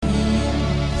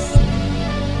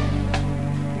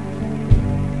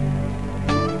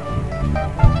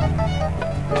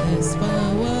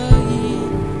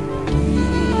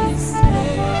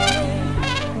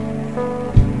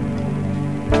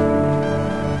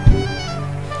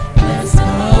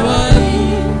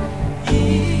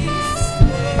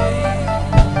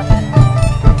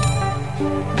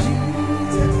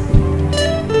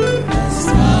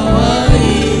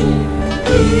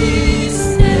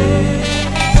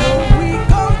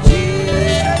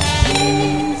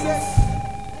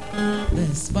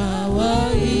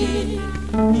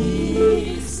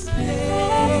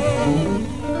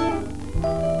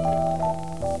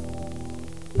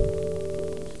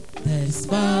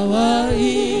power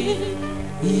in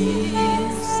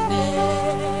His name.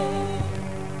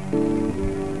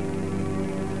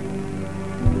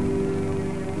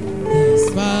 There's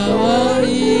power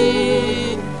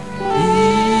in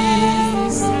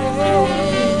His name.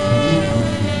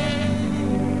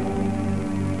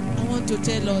 I want to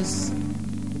tell us,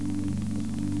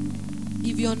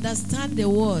 if you understand the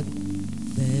word,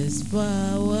 there's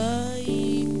power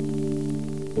in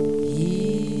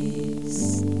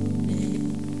His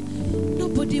name.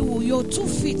 Nobody will, your 2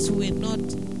 feet will not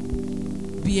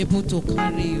be able to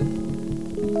carry you.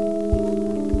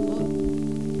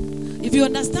 If you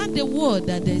understand the word,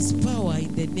 that there is power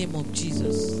in the name of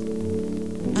Jesus.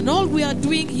 And all we are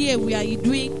doing here, we are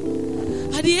doing,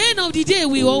 at the end of the day,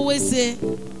 we always say,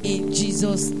 in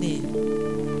Jesus' name.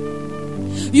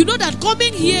 You know that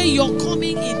coming here, you're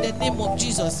coming in the name of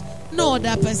Jesus, no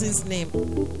other person's name.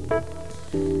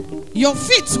 Your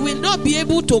feet will not be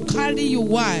able to carry you.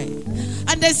 Why?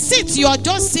 And the seat you are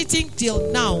just sitting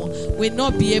till now will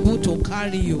not be able to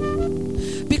carry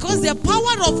you. Because the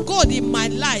power of God in my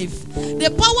life, the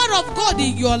power of God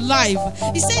in your life,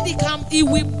 He said He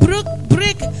will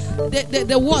break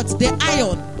the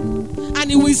iron, and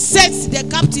He will set the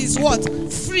captives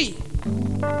free.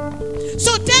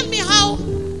 So tell me how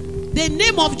the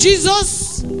name of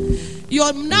Jesus, you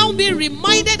are now being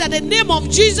reminded that the name of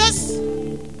Jesus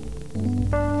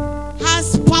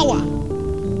has power.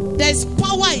 There's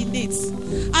power in it,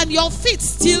 and your feet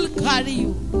still carry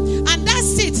you, and that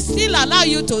seat still allow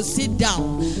you to sit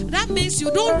down. That means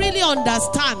you don't really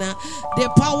understand the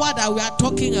power that we are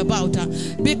talking about.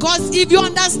 Because if you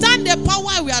understand the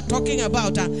power we are talking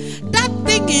about, that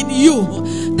thing in you,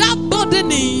 that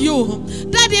burden in you,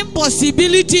 that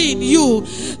impossibility in you,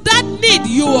 that need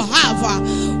you have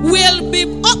will be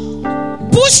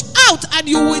pushed out, and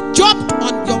you will jump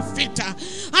on your feet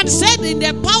and said, in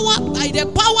the power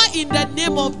in the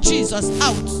name of Jesus,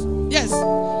 out. Yes.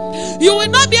 You will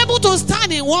not be able to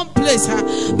stand in one place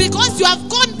because you have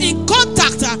gone in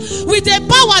contact with a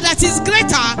power that is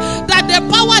greater than the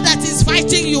power that is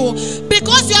fighting you.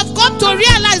 Because you have come to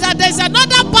realize that there is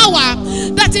another power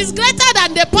that is greater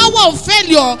than the power of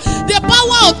failure, the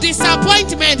power of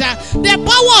disappointment, the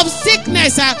power of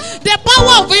sickness, the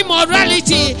power of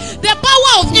immorality, the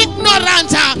power of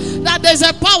ignorance. That there is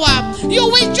a power. You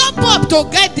will jump up to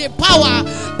get the power.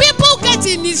 People get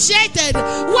initiated.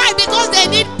 Why? Because they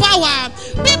need power.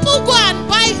 People go and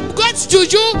get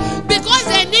juju because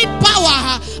they need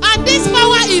power, and this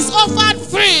power is offered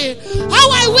free. How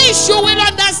I wish you will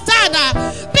understand.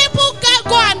 People can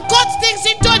go and cut things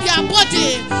into their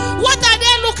body. What are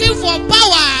they looking for?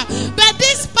 Power. But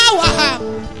this power,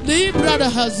 the brother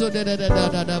has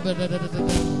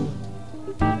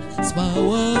this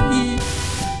power is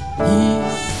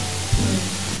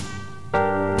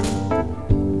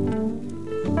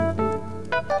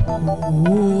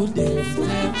oh, there's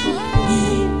power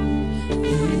in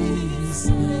His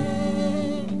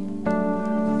name.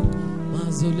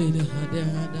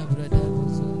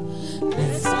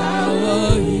 There's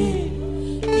power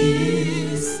in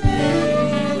His name.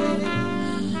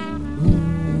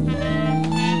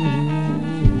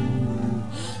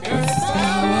 There's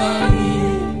power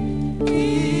in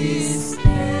His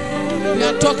name. We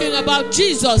are talking about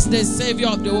Jesus, the Savior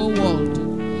of the whole world.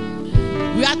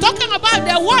 We are talking about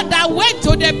the one that went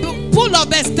to the pool of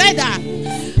Bethesda.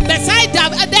 Beside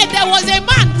that, there was a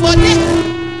man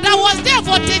that was there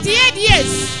for 38 years.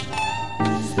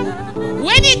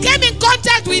 When he came in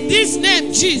contact with this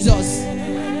name, Jesus,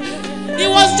 it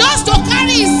was just to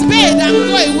carry his spade and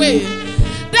go away.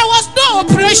 There was no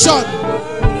operation.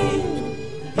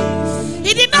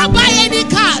 He did not buy any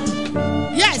card.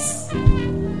 Yes.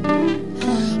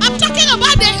 I'm talking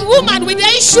about the woman with the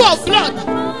issue of blood.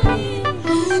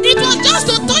 It was just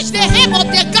to touch the hem of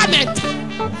the garment.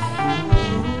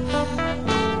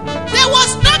 There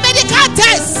was no medical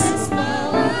test.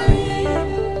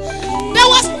 There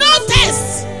was no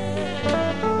test.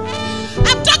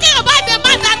 I'm talking about the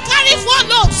man that carried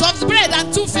 4 loaves of bread and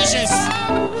 2 fishes,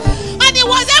 and he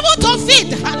was able to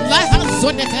feed 4 and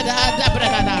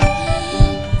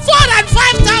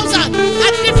 5,000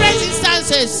 at different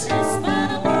instances.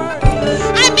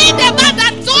 I mean, the man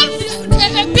that told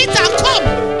Peter, come,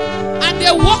 and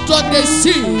they walked on the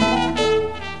sea.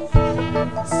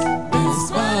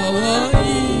 There's power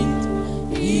in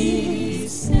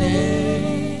His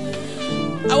name.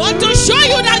 I want to show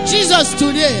you that Jesus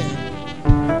today.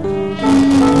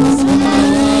 There's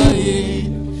power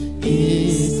in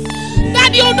His name.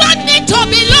 That you don't need to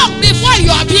belong before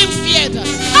you are being feared.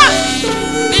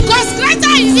 Because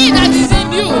greater is He that is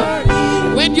in you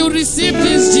when you receive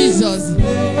this Jesus.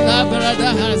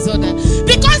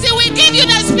 Because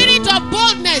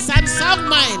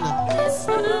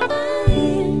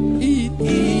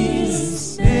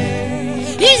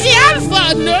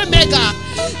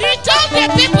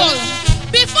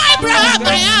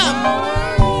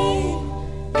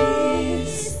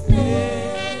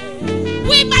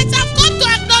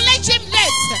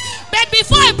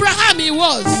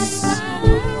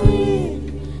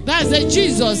Say,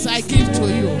 Jesus, I give to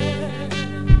you.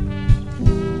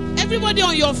 Everybody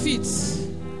on your feet.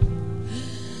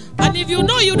 And if you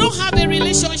know you don't have a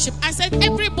relationship, I said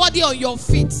everybody on your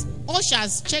feet.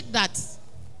 Ushers, check that.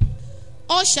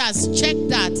 Ushers, check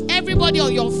that. Everybody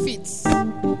on your feet.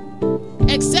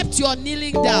 Except you are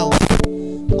kneeling down.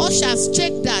 Ushers,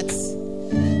 check that.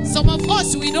 Some of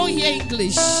us, we don't hear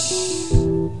English.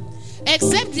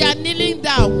 Except they are kneeling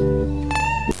down.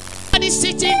 Somebody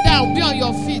sitting down, be on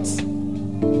your feet.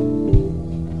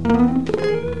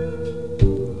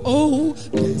 Oh,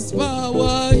 there's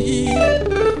power in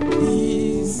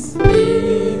His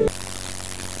name.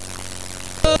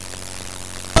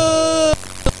 Oh,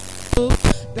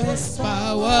 there's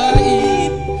power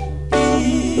in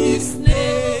His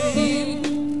name.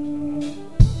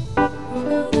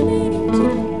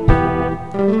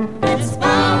 There's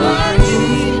power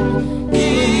in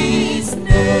His name.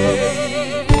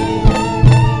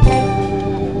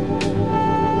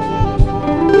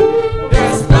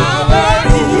 There's power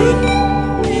in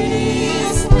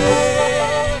His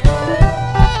name.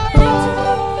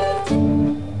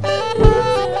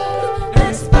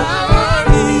 There's power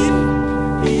in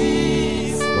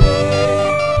His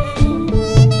name.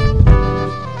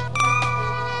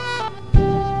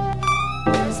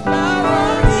 There's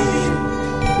power in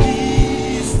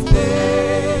His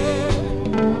name.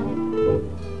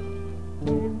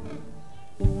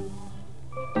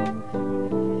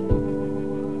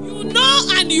 You know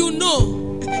and you know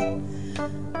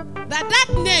that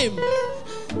name,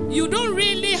 you don't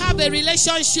really have a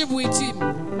relationship with Him.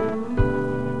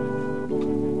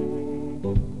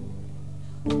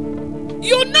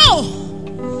 You know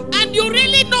and you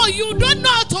really know you don't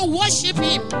know how to worship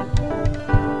Him.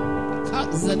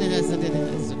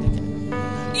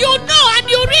 You know and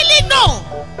you really know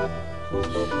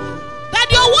that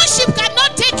your worship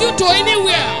cannot take you to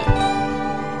anywhere.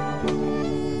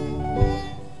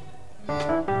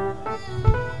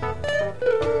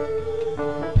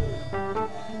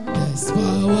 There's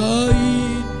power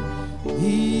in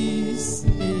His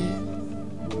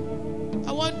name.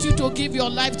 I want you to give your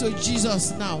life to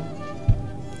Jesus now.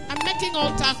 I'm making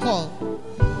altar call.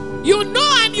 You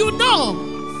know and you know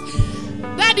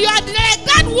that you are like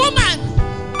that woman.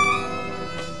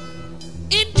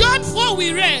 In John 4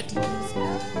 we read.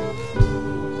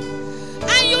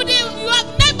 And you have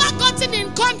never gotten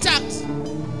in contact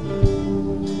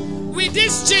with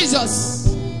this Jesus.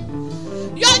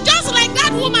 You're just like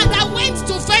that woman that went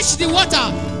to fetch the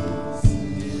water.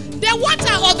 The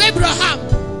water of Abraham.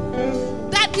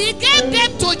 That he gave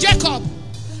them to Jacob.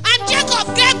 And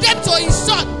Jacob gave them to his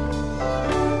son.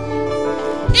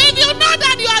 If you know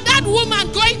that you are that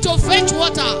woman going to fetch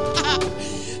water,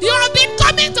 you have been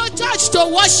coming to church to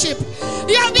worship.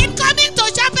 You have been coming to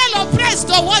chapel of praise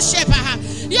to worship.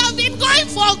 You have been going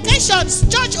for occasions,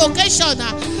 church occasion,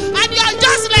 and you are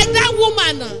just like that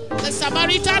woman, the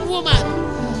Samaritan woman.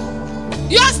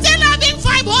 You are still having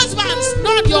 5 husbands,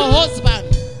 not your husband.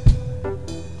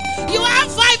 You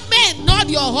have 5 men, not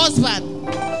your husband.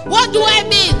 What do I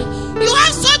mean? You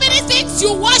have so many things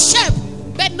you worship,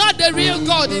 but not the real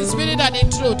God in spirit and in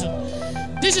truth.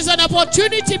 This is an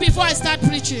opportunity before I start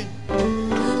preaching.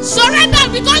 Surrender,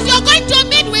 because you're going to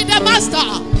meet with the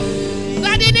Master.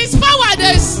 That in His power,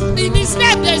 in His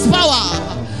name there's power.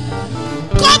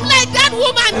 Come like that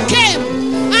woman came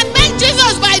and make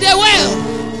Jesus by the well.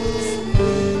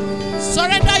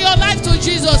 Surrender your life to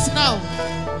Jesus now.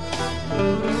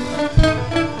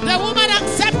 The woman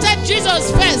accepted Jesus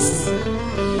first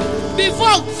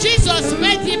before Jesus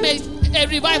made him a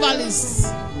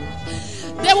revivalist.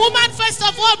 The woman first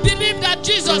of all believed that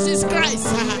Jesus is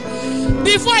Christ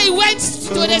before he went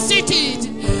to the city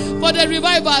for the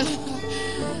revival.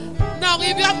 Now,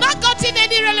 if you have not gotten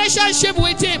any relationship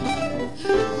with Him,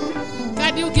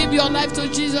 can you give your life to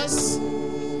Jesus?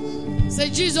 Say,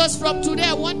 Jesus, from today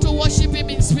I want to worship Him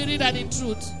in spirit and in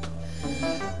truth.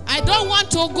 I don't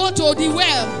want to go to the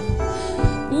well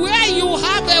where you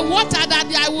have a water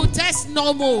that I will test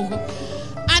no more. And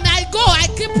I go, I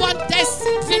keep on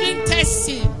feeling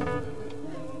thirsty.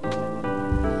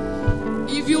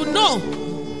 If you know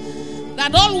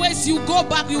that always you go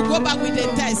back with a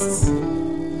test.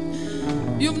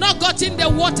 You've not gotten the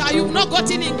water, you've not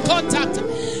gotten in contact.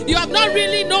 You have not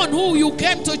really known who you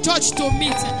came to church to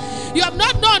meet. You have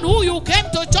not known who you came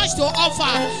to church to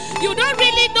offer. You don't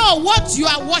really know what you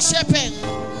are worshiping.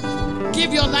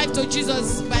 Give your life to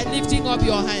Jesus by lifting up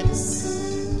your hands.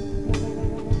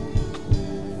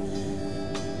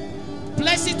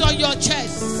 Place it on your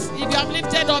chest. If you have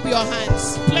lifted up your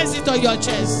hands, place it on your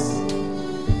chest.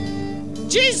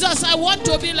 Jesus, I want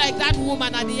to be like that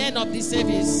woman at the end of the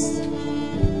service.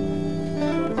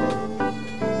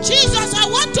 Jesus, I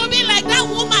want to be like that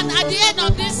woman at the end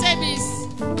of this service.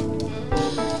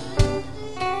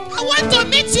 I want to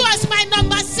meet you as my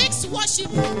number 6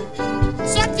 worship.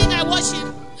 Something I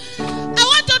worship. I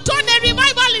want to turn a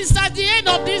revivalist at the end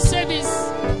of this service.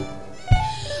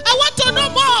 I want to know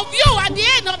more of you at the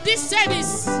end of this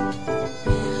service.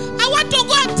 I want to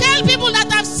go and tell people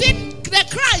that I've seen the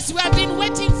Christ we have been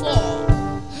waiting for.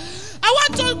 I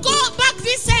want to go back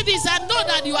this service and know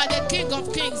that you are the King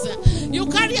of Kings. You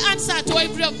carry answer to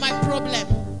every of my problem.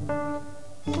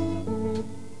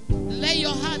 Lay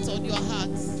your heart on your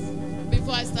heart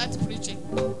before I start preaching.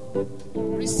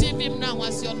 Receive him now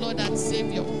as your Lord and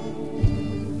Savior.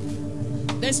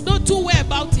 There's no two way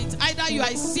about it. Either you are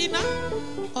a sinner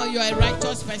or you are a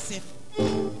righteous person.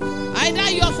 Either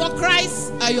you are for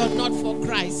Christ or you are not for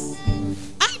Christ.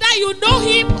 Either you know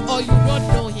him or you don't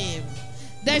know him.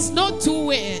 There's no two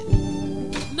way.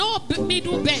 No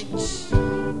middle bench.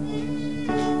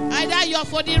 Either you are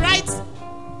for the right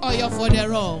or you are for the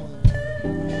wrong.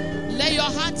 Lay your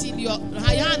heart in your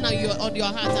hand on your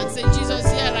heart and say,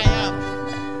 Jesus, here I am.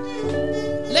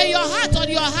 Lay your heart on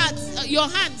your heart, your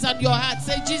hands on your heart.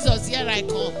 Say, Jesus, here I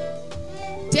come.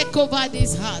 Take over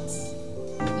this heart.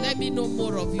 Let me know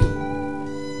more of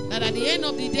you. That at the end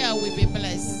of the day I will be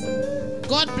blessed.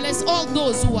 God bless all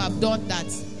those who have done that.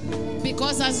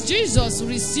 Because as Jesus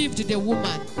received the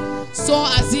woman, so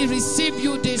as he received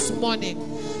you this morning.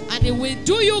 And it will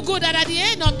do you good that at the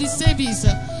end of the service,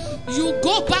 you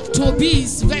go back to be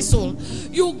his vessel.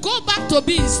 You go back to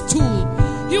be his tool.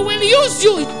 He will use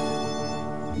you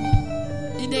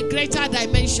in a greater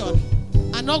dimension.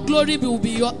 And all glory will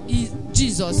be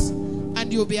Jesus.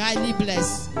 And you'll be highly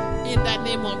blessed. In the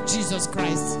name of Jesus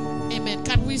Christ. Amen.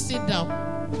 Can we sit down?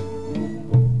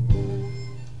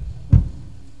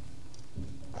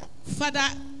 Father,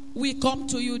 we come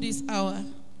to you this hour.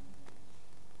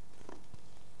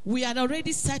 We had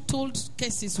already settled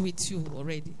cases with you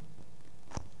already.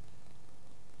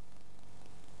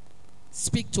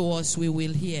 Speak to us, we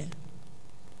will hear.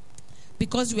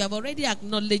 Because we have already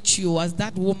acknowledged you as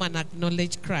that woman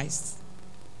acknowledged Christ.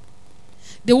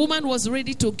 The woman was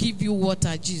ready to give you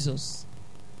water, Jesus.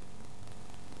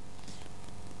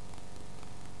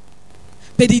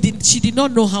 But she did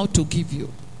not know how to give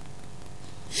you.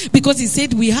 Because he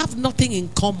said we have nothing in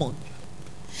common.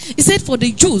 He said for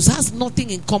the Jews has nothing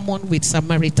in common with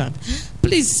Samaritan.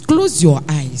 Please close your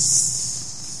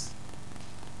eyes.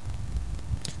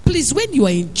 Please, when you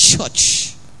are in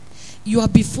church, you are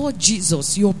before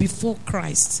Jesus, you are before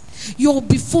Christ, you are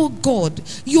before God,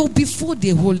 you are before the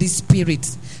Holy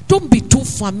Spirit. Don't be too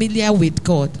familiar with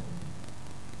God.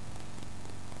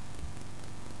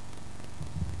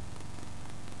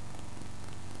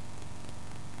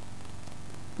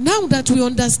 Now that we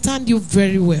understand you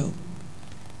very well,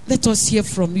 let us hear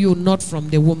from you, not from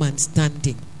the woman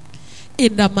standing.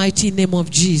 In the mighty name of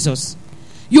Jesus.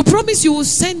 You promise you will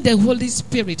send the Holy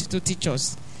Spirit to teach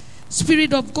us.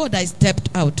 Spirit of God, I stepped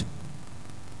out.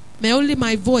 May only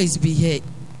my voice be heard.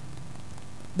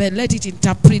 But let it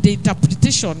the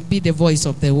interpretation be the voice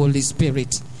of the Holy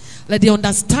Spirit. Let the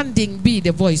understanding be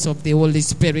the voice of the Holy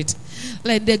Spirit.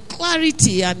 Let the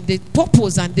clarity and the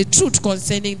purpose and the truth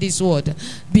concerning this word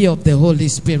be of the Holy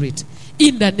Spirit.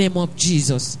 In the name of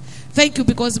Jesus. Thank you,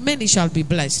 because many shall be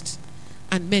blessed,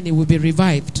 and many will be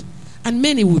revived, and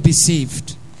many will be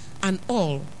saved, and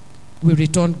all will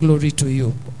return glory to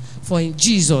you. For in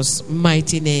Jesus'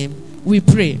 mighty name we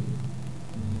pray.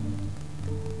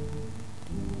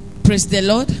 Praise the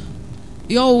Lord.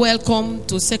 You're welcome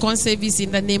to second service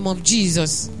in the name of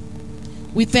Jesus.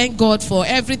 We thank God for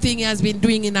everything he has been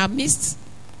doing in our midst.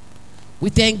 We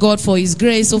thank God for his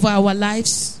grace over our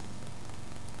lives.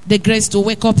 The grace to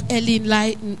wake up early in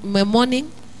the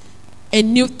morning, a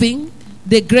new thing.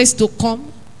 The grace to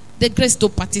come, the grace to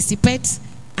participate,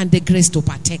 and the grace to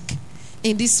partake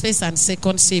in this first and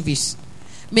second service.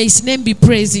 May his name be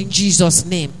praised in Jesus'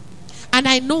 name. And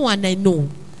I know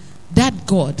that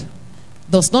God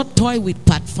does not toy with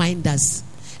pathfinders.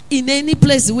 In any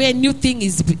place where a new thing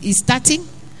is starting,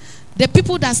 the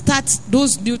people that start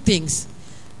those new things,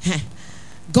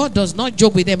 God does not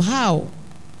joke with them. How?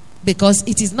 Because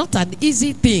it is not an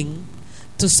easy thing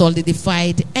to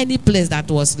solidify any place that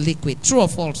was liquid. True or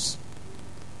false?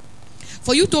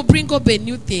 For you to bring up a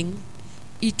new thing,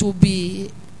 it will be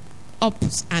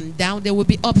ups and down. There will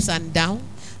be ups and downs.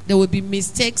 There will be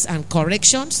mistakes and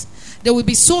corrections. There will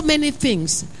be so many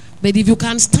things. But if you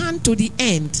can stand to the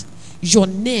end, your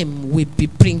name will be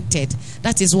printed.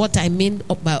 That is what I mean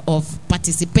of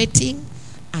participating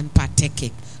and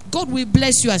partaking. God will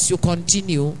bless you as you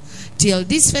continue till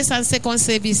this first and second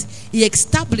service. He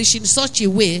established in such a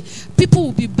way, people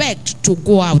will be begged to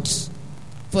go out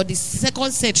for the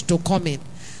second set to come in.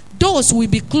 Doors will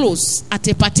be closed at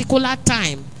a particular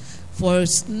time, for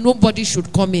nobody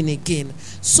should come in again.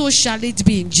 So shall it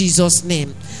be in Jesus'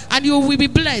 name. And you will be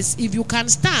blessed if you can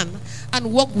stand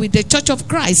and work with the Church of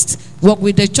Christ, work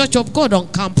with the Church of God on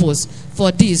campus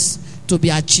for this to be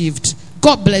achieved.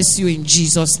 God bless you in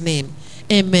Jesus' name.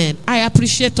 Amen. I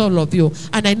appreciate all of you,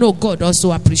 and I know God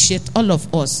also appreciates all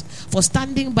of us for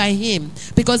standing by him,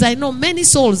 because I know many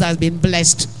souls have been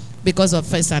blessed because of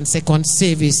first and second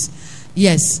service.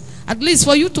 Yes. At least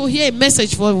for you to hear a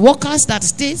message for workers that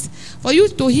stays, for you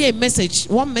to hear a message,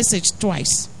 one message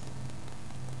twice,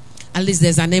 at least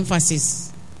there's an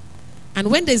emphasis. And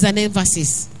when there's an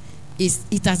emphasis,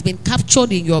 it has been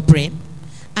captured in your brain.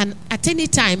 And at any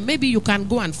time, maybe you can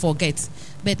go and forget.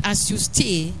 But as you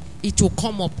stay, it will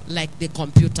come up like the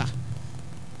computer.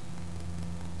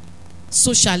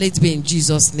 So shall it be in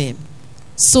Jesus' name.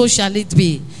 So shall it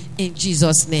be in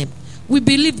Jesus' name. We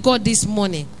believe God this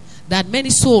morning that many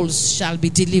souls shall be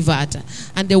delivered,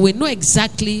 and they will know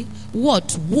exactly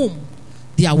whom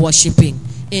they are worshiping,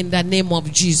 in the name of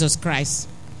Jesus Christ.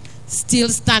 Still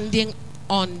standing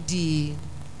on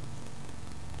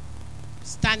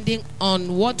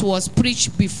what was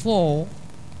preached before,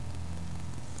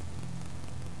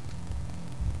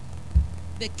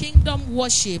 the kingdom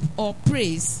worship or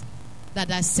praise that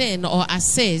ascend or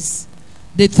assess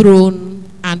the throne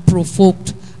and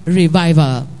provoked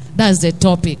revival. That's the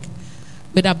topic.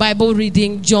 With a Bible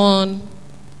reading, John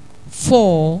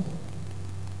 4,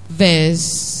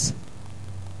 verse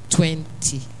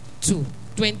 20 to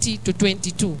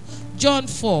 22. John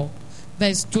 4,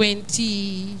 verse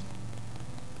 20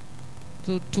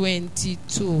 to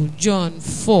 22. John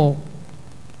 4.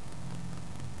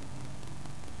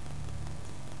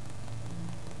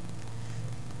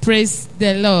 Praise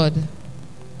the Lord.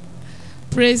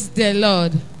 Praise the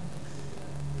Lord.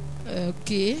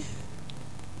 Okay.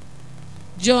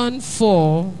 John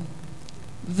 4,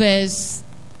 verse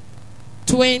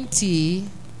 20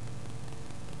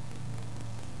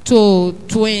 to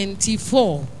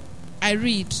 24. I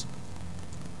read.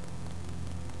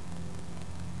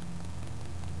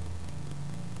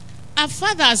 Our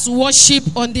fathers worship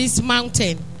on this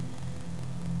mountain,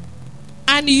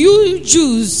 and you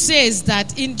Jews says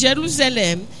that in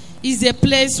Jerusalem is a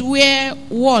place where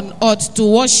one ought to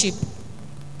worship.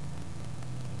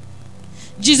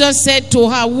 Jesus said to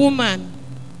her, "Woman,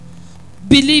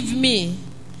 believe me,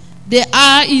 the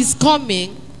hour is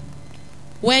coming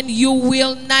when you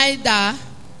will neither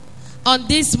on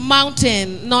this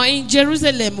mountain nor in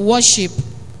Jerusalem worship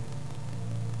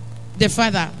the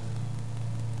Father."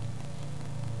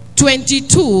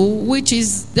 22, which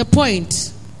is the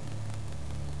point,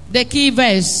 the key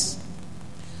verse.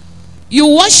 You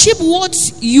worship what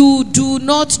you do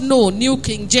not know. New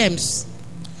King James.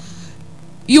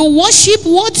 You worship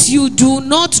what you do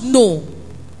not know.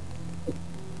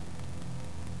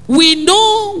 We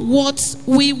know what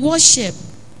we worship,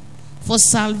 for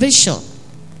salvation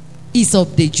is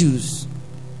of the Jews.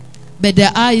 But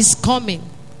the hour is coming,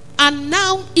 and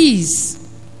now is,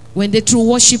 when the true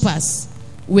worshippers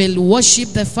will worship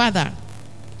the Father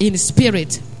in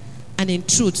spirit and in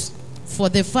truth, for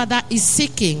the Father is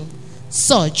seeking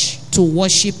such to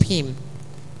worship him.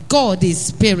 God is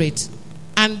spirit,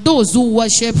 and those who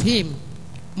worship him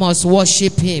must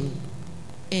worship him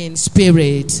in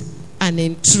spirit and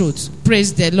in truth.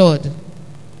 Praise the Lord.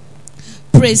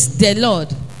 Praise the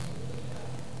Lord.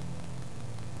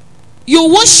 You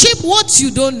worship what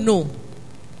you don't know.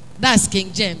 That's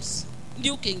King James.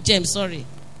 New King James, sorry.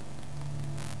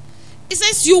 It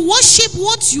says you worship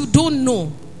what you don't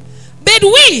know. But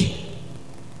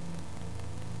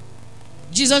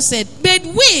Jesus said, but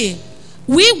we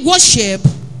worship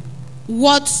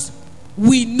what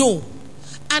we know.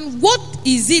 And what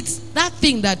is it, that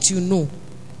thing that you know?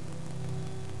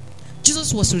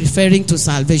 Jesus was referring to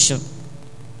salvation.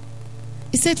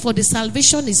 He said, for the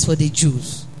salvation is for the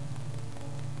Jews.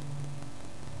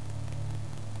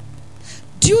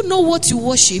 Do you know what you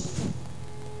worship?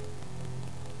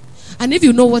 And if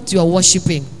you know what you are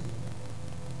worshiping,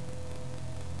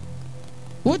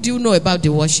 what do you know about the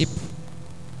worship?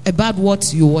 About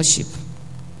what you worship?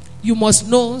 You must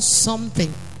know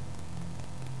something.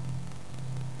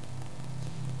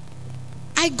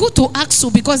 I go to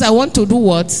AXU because I want to do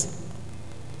what?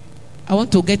 I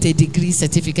want to get a degree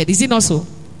certificate. Is it not so?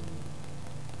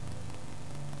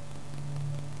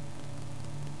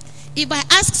 If I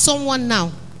ask someone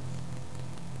now,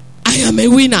 I am a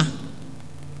winner,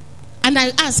 and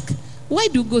I ask, why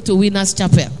do you go to Winners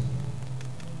Chapel?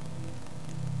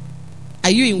 Are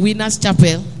you in Winners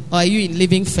Chapel or are you in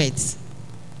Living Faith?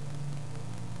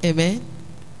 Amen.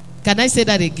 Can I say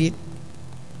that again?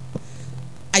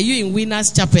 Are you in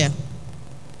Winners Chapel?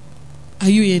 Are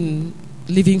you in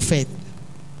Living Faith?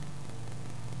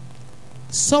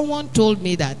 Someone told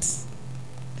me that.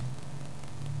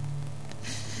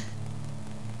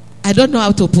 I don't know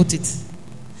how to put it.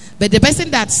 But the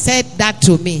person that said that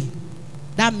to me,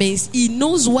 that means he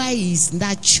knows why he's in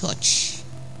that church.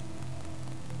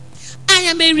 I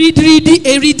am a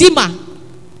redeemer.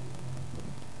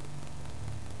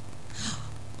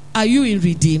 Are you in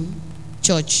Redeem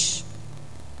Church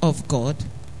of God?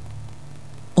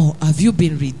 Or have you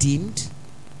been redeemed?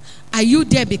 Are you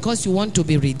there because you want to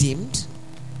be redeemed?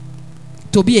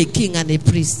 To be a king and a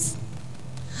priest?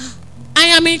 I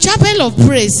am in Chapel of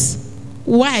Praise.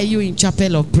 Why are you in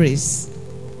Chapel of Praise?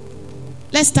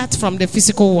 Let's start from the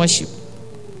physical worship.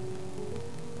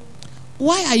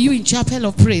 Why are you in Chapel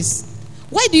of Praise?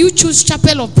 Why do you choose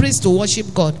Chapel of Praise to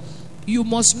worship God? You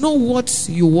must know what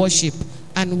you worship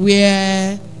and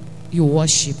where you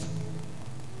worship.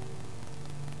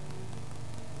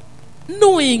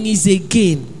 Knowing is a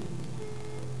gain.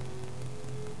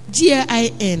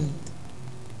 G-A-I-N.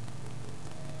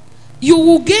 You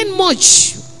will gain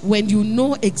much when you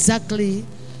know exactly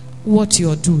what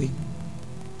you're doing.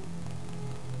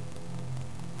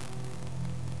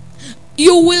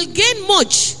 You will gain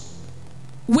much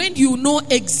when you know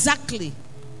exactly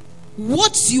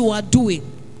what you are doing.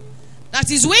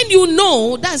 That is when you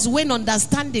know, that's when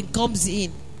understanding comes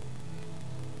in.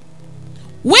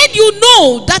 When you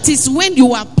know, that is when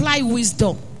you apply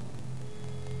wisdom.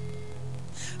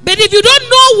 But if you don't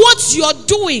know what you're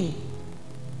doing,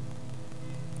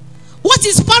 what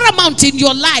is paramount in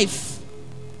your life,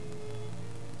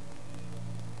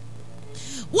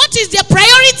 what is the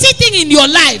priority thing in your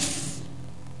life,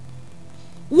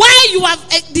 why you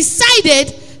have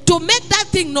decided to make that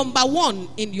thing number one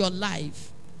in your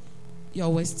life, you're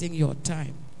wasting your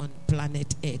time on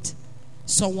planet Earth.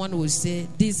 Someone will say,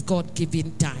 this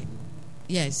God-given time.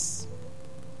 Yes.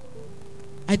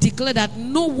 I declare that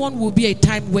no one will be a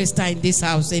time waster in this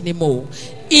house anymore.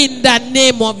 In the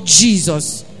name of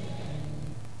Jesus.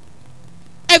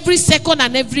 Every second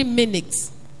and every minute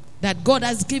that God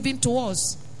has given to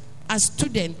us as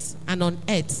students and on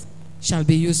earth shall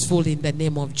be useful in the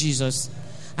name of Jesus.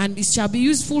 And it shall be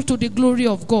useful to the glory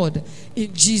of God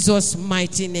in Jesus'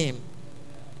 mighty name.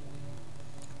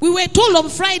 We were told on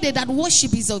Friday that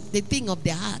worship is the thing of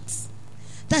the heart.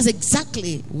 That's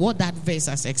exactly what that verse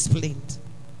has explained.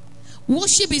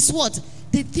 Worship is what?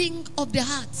 The thing of the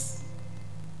heart.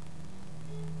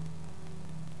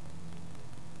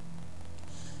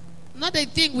 Not a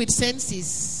thing with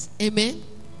senses. Amen.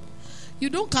 You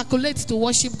don't calculate to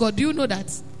worship God. Do you know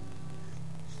that?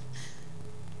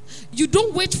 You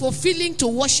don't wait for feeling to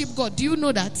worship God. Do you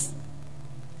know that?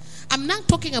 I'm not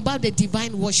talking about the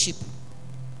divine worship.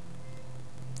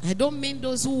 I don't mean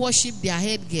those who worship their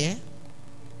headgear.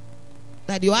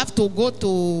 That you have to go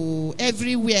to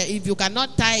everywhere. If you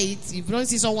cannot tie it, if you don't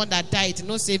see someone that tie it,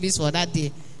 no service for that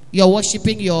day. You're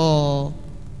worshiping your...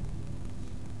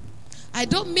 I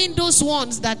don't mean those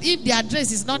ones that if their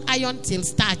dress is not ironed till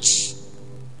starch,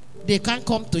 they can't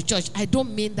come to church. I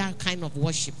don't mean that kind of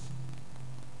worship.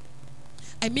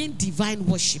 I mean divine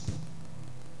worship.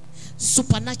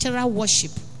 Supernatural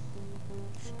worship.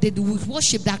 The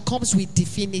worship that comes with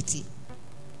divinity.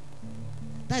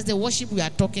 That's the worship we are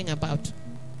talking about.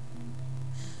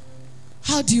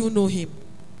 How do you know him?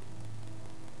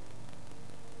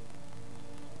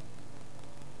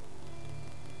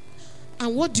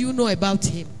 And what do you know about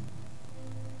him?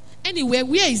 Anyway,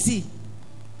 where is he?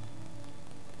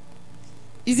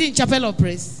 Is he in Chapel of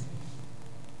Praise?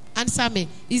 Answer me.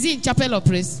 Is he in Chapel of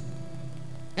Praise?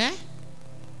 Eh?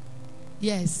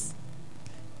 Yes.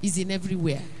 He's in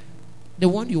everywhere. The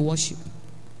one you worship.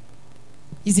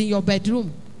 He's in your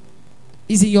bedroom.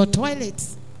 He's in your toilet.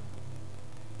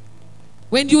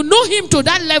 When you know him to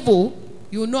that level,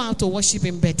 you know how to worship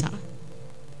him better.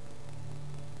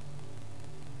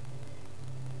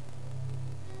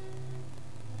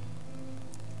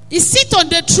 He sits on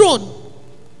the throne.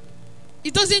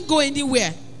 It doesn't go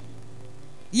anywhere.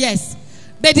 Yes.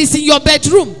 But it's in your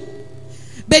bedroom.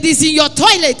 But it's in your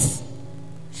toilet.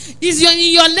 It's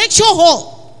in your lecture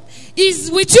hall. He's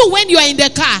with you when you are in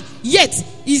the car. Yet,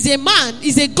 he's a man,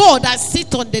 he's a God that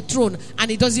sits on the throne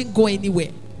and he doesn't go anywhere.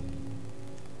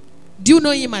 Do you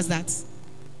know him as that?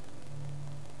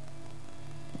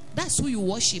 That's who you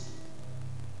worship.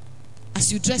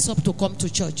 As you dress up to come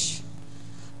to church.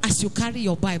 As you carry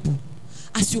your Bible.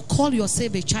 As you call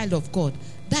yourself a child of God.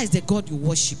 That is the God you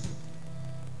worship.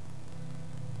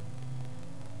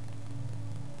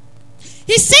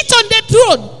 He sits on the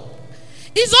throne.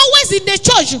 He's always in the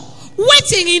church,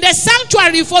 waiting in the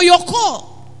sanctuary for your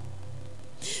call.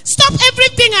 Stop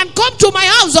everything and come to my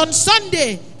house on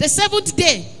Sunday, the 7th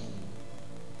day.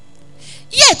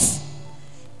 Yet,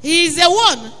 he is the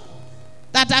one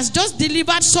that has just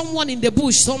delivered someone in the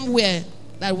bush somewhere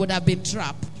that would have been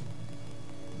trapped.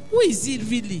 Who is he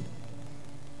really?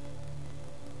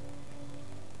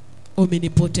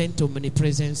 Omnipotent,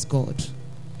 omnipresent God.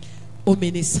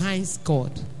 Omniscience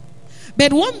God.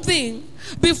 But one thing,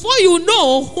 before you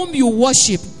know whom you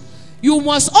worship, you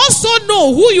must also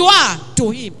know who you are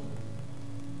to him.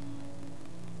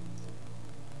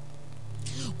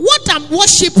 What I'm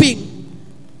worshiping,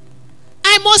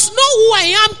 I must know who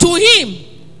I am to him.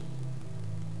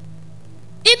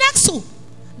 In AXU,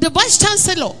 the vice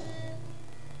chancellor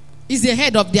is the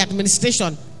head of the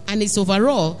administration and is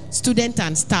overall student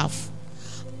and staff.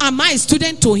 Am I a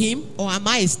student to him or am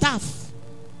I a staff?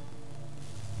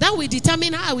 That will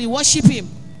determine how we worship him.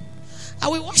 I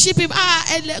will worship him.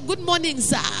 Good morning,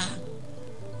 sir.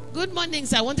 Good morning,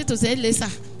 sir. I wanted to say, hello, sir.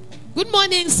 Good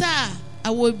morning, sir. I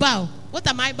will bow. What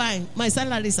am I buying? My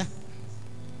salary, sir.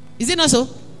 Is it not so?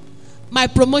 My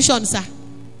promotion, sir.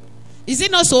 Is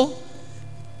it not so?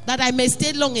 That I may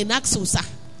stay long in AXU, sir,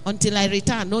 until I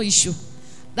return, no issue.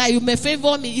 That you may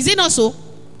favor me. Is it not so?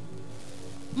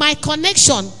 My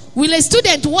connection. Will a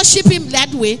student worship him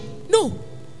that way? No.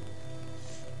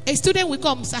 A student will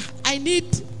come, sir. I need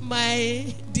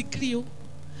my degree. Oh.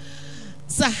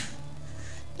 Sir,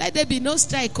 let there be no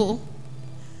strike. Oh.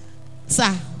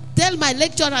 Sir, tell my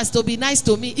lecturers to be nice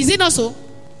to me. Is it not so?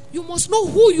 You must know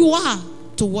who you are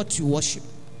to what you worship.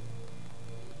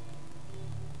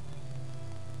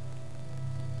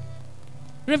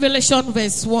 Revelation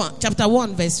chapter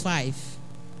 1 verse 5.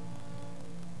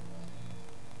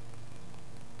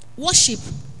 Worship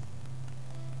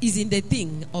is in the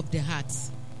thing of the heart.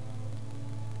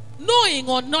 Knowing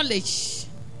or knowledge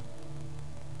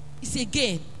is a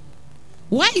gain.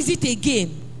 Why is it a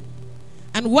gain?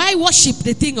 And why worship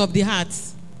the thing of the heart?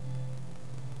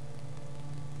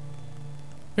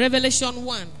 Revelation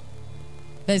 1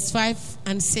 verse 5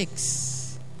 and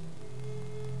 6.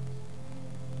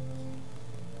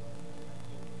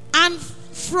 And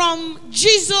from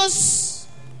Jesus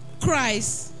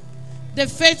Christ, the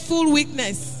faithful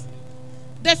witness,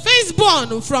 the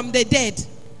firstborn from the dead.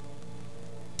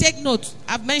 Take note,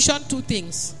 I've mentioned two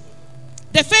things.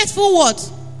 The faithful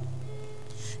what?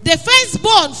 The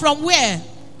firstborn from where?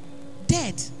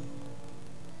 Dead.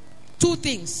 Two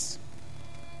things.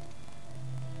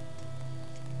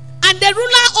 And the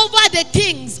ruler over the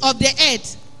kings of the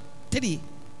earth. 3.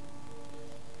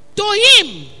 To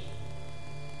him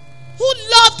who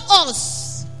loved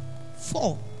us.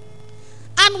 4.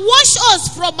 And washed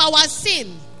us from our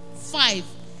sin. 5. In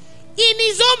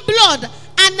his own blood,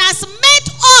 and has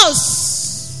made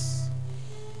us.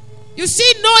 You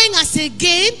see, knowing as a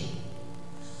gain,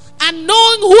 and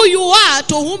knowing who you are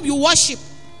to whom you worship.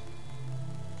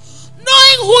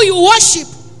 Knowing who you worship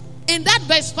in that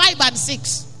verse 5 and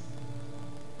 6.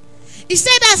 He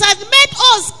said, as has made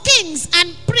us kings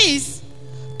and priests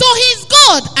to his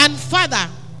God and Father.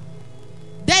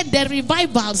 Then the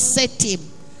revival set him.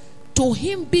 To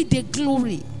him be the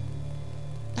glory.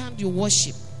 And you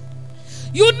worship.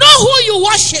 You know who you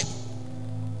worship.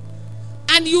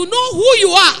 And you know who you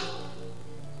are.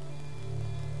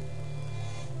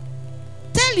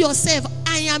 Tell yourself,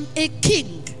 I am a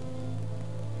king.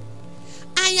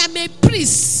 I am a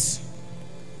priest.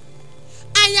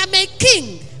 I am a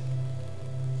king.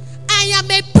 I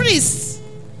am a priest.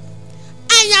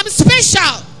 I am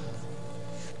special.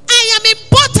 I am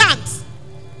important.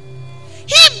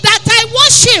 Him that I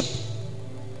worship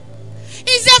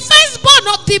is the firstborn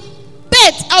of the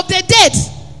bed of the dead.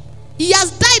 He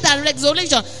has died and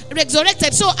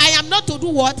resurrected. So I am not to do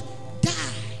what? Die.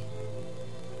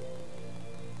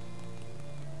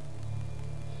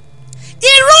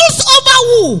 He rules over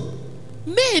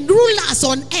who? Men, rulers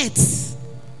on earth.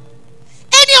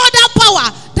 Any other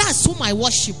power, that's whom I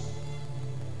worship.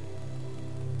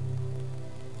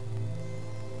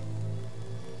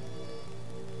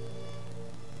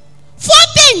 Four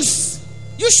things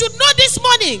you should know this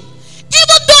morning.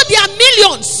 Even though there are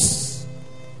millions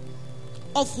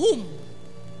of whom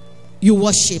you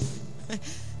worship.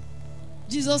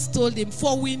 Jesus told him,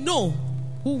 for we know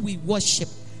who we worship,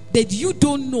 but you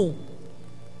don't know.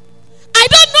 I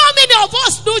don't know how many of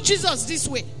us know Jesus this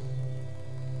way.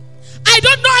 I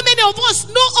don't know how many of us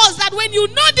know us that when you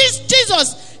know this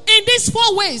Jesus in these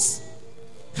 4 ways,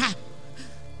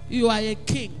 you are a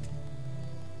king.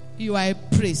 You are a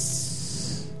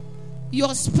priest.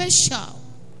 You're special.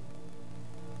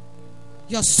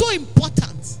 You're so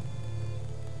important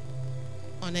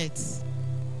on earth.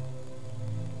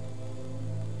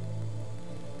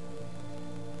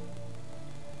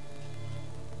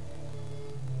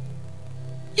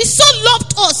 He so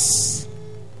loved us.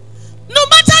 No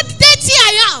matter the dirty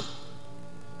I am,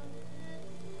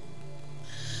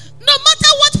 no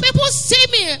matter what people see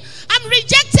me, I'm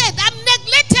rejected, I'm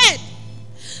neglected.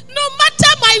 No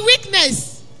matter my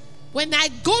weakness, when I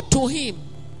go to him,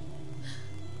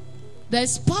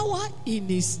 there's power in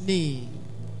his name.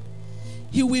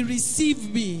 He will receive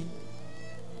me.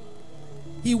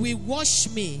 He will wash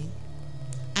me.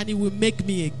 And he will make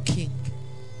me a king.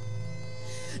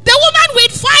 The woman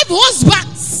with 5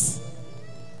 husbands.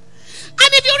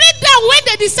 And if you read down, when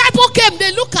the disciple came,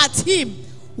 they look at him.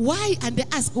 Why? And they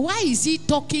ask, why is he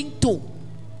talking to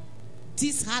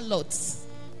these harlots?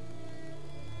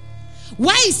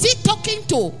 Why is he talking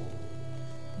to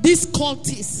these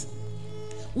cultists?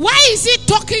 Why is he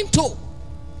talking to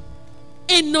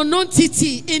a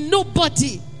non-entity, a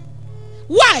nobody?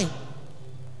 Why?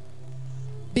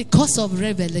 Because of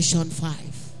Revelation 5.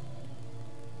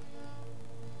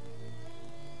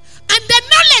 And the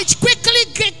knowledge quickly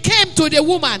came to the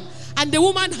woman. And the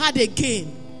woman had a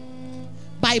gain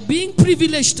by being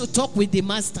privileged to talk with the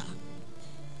master.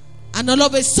 And all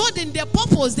of a sudden, the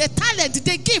purpose, the talent,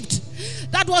 the gift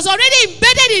that was already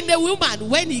embedded in the woman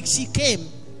when she came,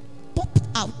 popped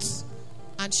out.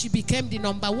 And she became the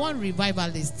 #1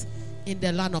 revivalist in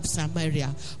the land of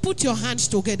Samaria. Put your hands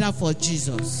together for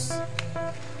Jesus.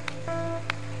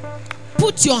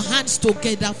 Put your hands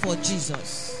together for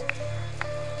Jesus.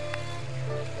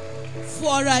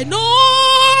 For I know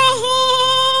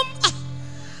whom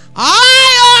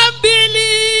I am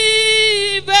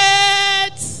believed,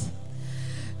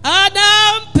 and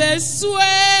I'm persuaded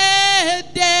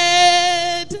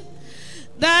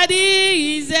that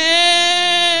he is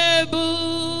able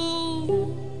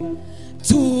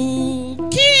to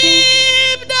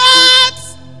keep that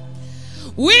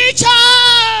which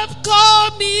I've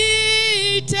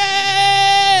committed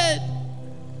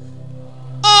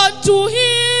unto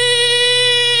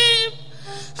him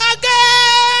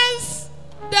against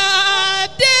the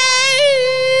day.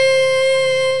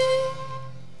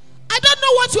 I don't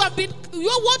know what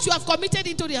you have committed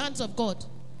into the hands of God,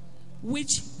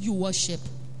 which you worship.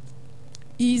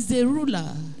 He is the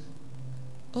ruler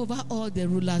over all the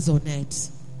rulers on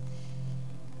earth.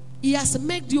 He has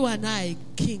made you and I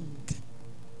king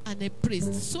and a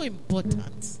priest. So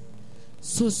important,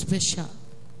 so special.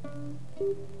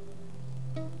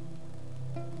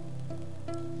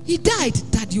 He died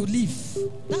that you live.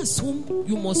 That's whom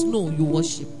you must know you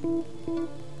worship.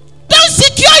 Don't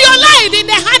secure your life in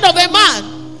the hand of a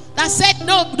man that said,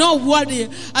 no worry,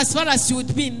 as far as you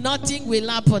would be, nothing will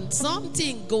happen.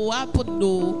 Something go happen,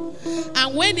 no.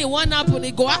 And when it won't happen,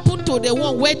 it go happen to the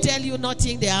one where tell you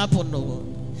nothing they happen, no.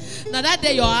 Now that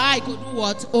day your eye could do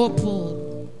what?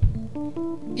 Open.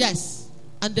 Yes.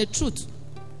 And the truth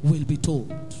will be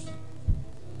told.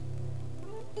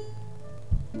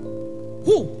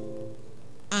 Who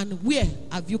and where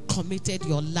have you committed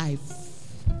your life?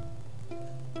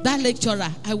 That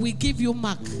lecturer, I will give you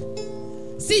mark.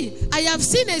 See, I have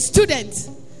seen a student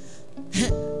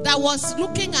that was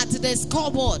looking at the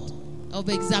scoreboard of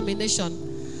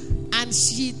examination, and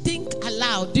she think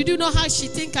aloud. Did you know how she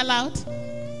think aloud?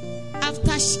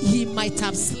 After he might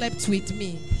have slept with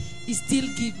me, he still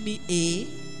give me A.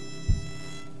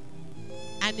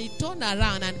 And he turned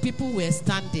around and people were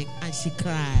standing, and she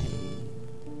cried.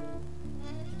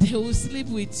 They will sleep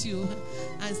with you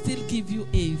and still give you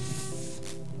A.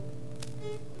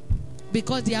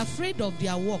 Because they are afraid of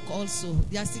their work also.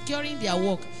 They are securing their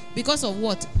work. Because of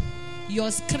what?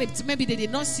 Your script. Maybe they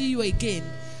did not see you again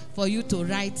for you to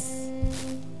write,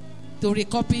 to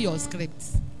recopy your script.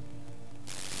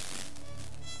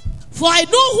 For I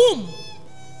know whom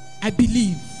I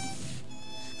believe,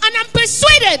 and I'm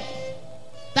persuaded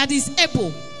that is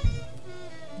able.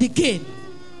 The gain.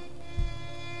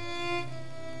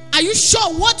 Are you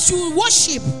sure what you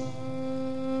worship,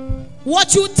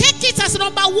 what you take it as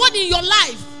 #1 in your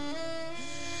life,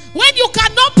 when you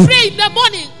cannot pray in the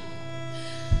morning,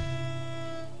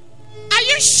 are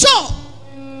you sure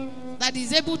that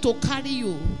is able to carry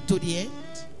you to the end?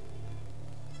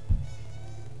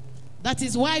 That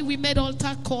is why we made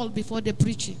altar call before the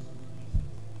preaching.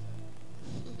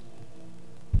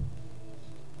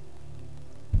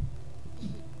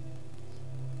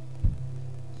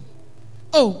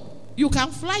 Oh, you can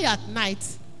fly at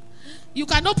night. You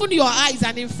can open your eyes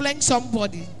and influence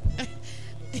somebody.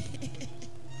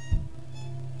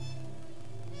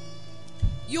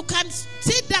 You can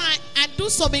sit down and do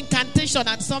some incantation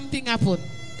and something happen.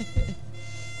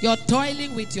 You're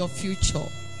toiling with your future.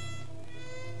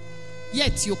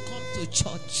 Yet you come to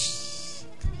church.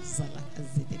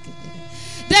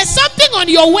 There's something on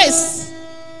your waist.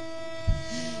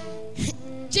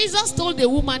 Jesus told the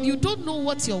woman, you don't know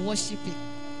what you're worshiping.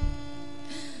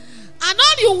 And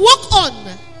all you walk on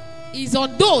is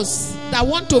on those that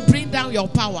want to bring down your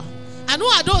power. And who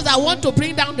are those that want to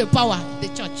bring down the power? The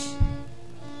church.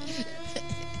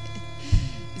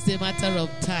 It's a matter of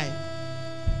time.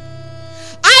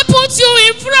 I put you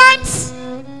in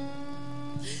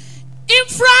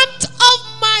front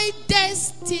of my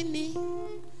destiny.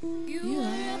 You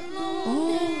are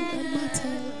all that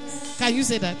matters. Can you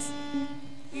say that?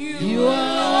 You are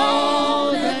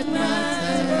all that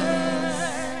matters.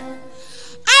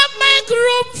 I make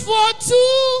room for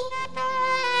two.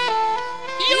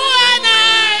 You and I,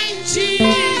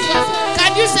 Jesus.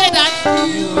 Can you say that?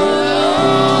 You are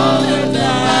all that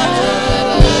matters.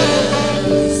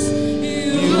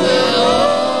 You are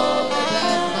all that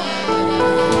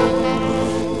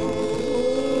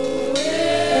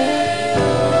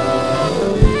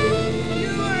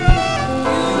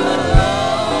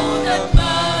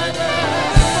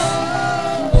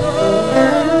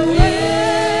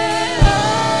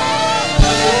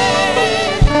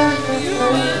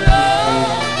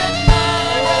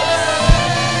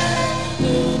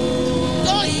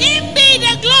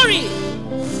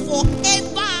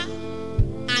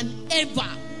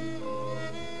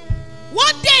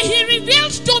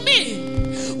to me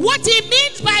what he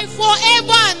means by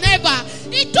forever and ever.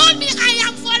 He told me I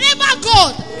am forever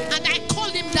God, and I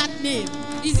called him that name.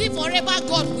 Is he forever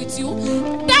God with you?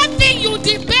 That thing you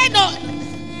depend on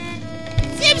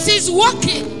seems is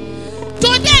working.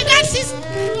 Today that is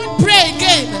not pray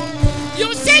again.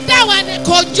 You sit down and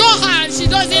conjure her and she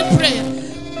doesn't pray.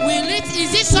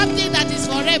 Is it something that is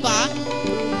forever?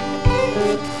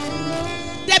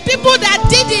 The people that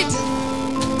did it,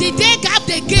 did they have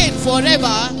the gain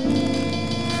forever?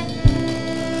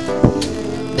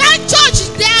 That church,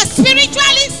 they are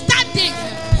spiritually standing.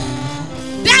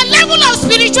 Their level of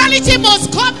spirituality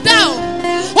must come down.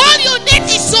 All you need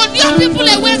is to lure people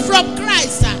away from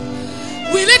Christ.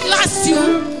 Will it last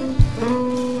you?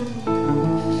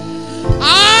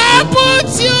 I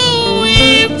put you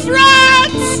in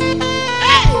front,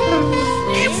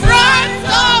 in front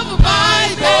of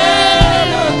my bed.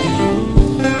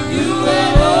 You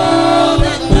are all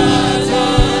that matters.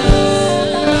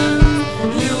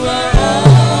 You are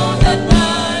all that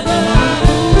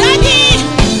matters. Daddy,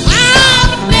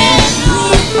 I'll make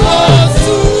room for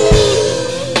two.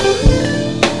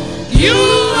 You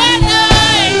and I,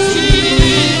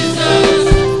 Jesus.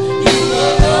 You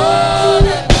are all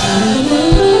that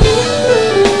matters.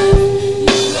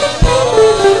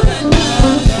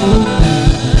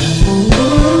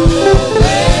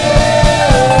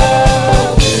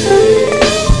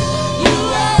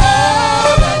 You are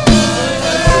all that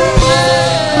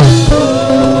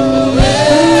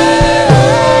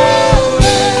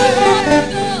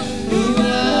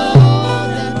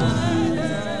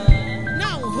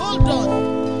Now hold on.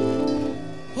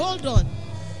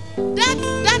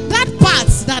 That part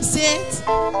that says,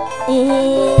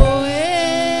 oh,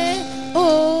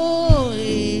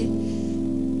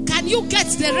 can you get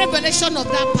the revelation of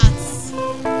that part?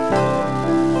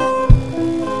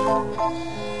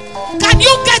 Can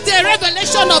you get the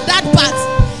revelation of that part?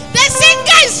 The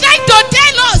singer is trying to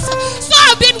tell us, so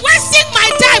I've been wasting my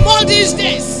time all these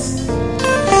days.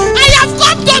 I have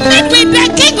come to meet with the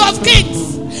King of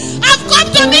Kings. I've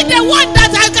come to meet the one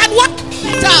that I can work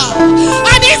better.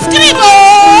 And he screamed,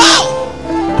 oh,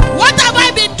 what have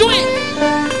I been doing?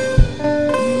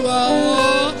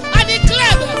 And he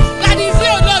claimed that his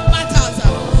real Lord matters.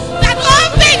 That all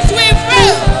things will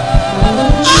fail.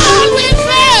 All will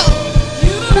fail.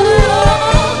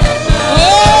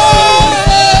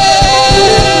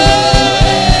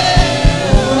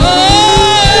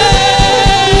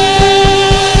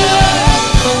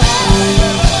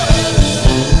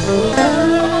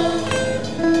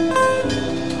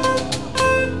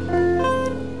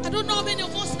 I don't know how many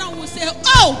of us now will say,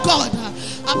 oh God,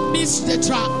 I missed the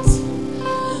track.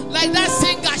 Like that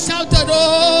singer shouted,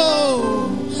 oh,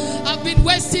 I've been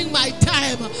wasting my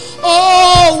time.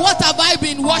 Oh, what have I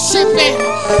been worshiping?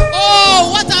 Oh,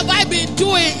 what have I been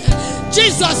doing?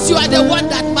 Jesus, you are the one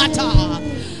that matters.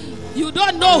 You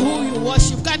don't know who you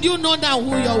worship. Can you know now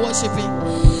who you're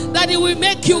worshiping? That it will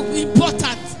make you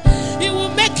important. It will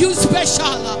make you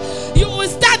special. You will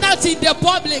stand out in the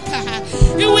public.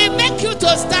 It will make you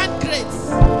to stand great.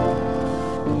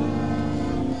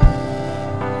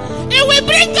 It will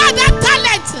bring out that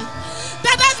talent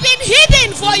that has been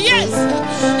hidden for years.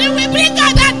 It will bring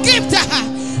out that gift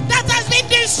that has been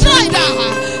destroyed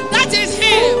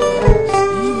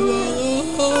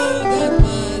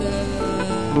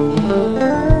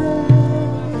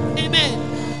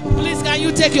can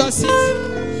you take your seat?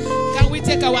 Can we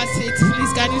take our seat?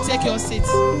 Please, can you take your seat?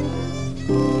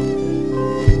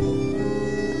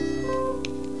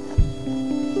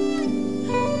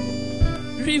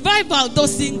 Revival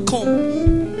doesn't come.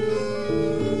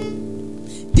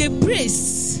 The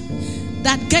praise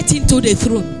that get into the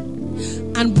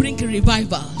throne and bring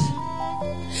revival.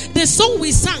 The song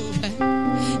we sang,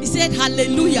 he said,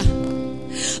 hallelujah,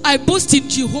 I boast in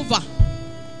Jehovah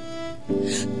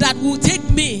that will take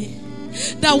me,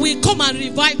 that will come and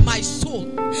revive my soul,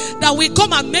 that will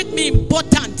come and make me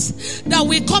important, that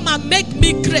will come and make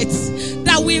me great,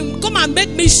 that will come and make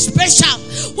me special,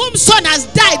 whom son has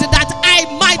died that I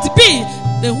might be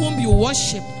the whom you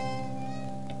worship,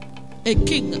 a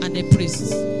king and a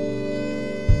priest.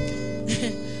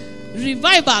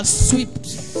 Revival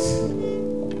sweeps.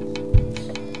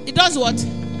 It does what?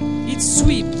 It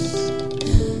sweeps.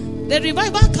 The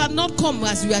revival cannot come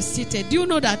as you are seated. Do you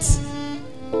know that?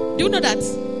 Do you know that?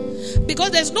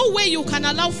 Because there's no way you can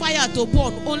allow fire to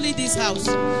burn only this house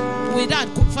without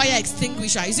fire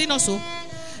extinguisher. Is it not so?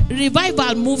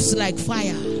 Revival moves like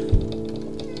fire.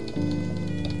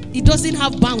 It doesn't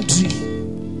have boundary.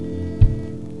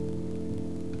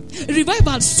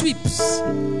 Revival sweeps.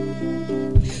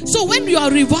 So when you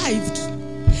are revived,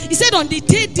 he said on the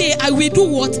third day I will do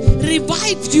what?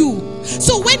 Revive you.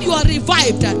 So when you are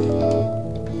revived,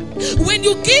 when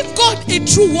you give God a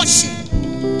true worship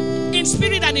in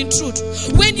spirit and in truth,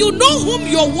 when you know whom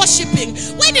you're worshiping,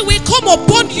 when it will come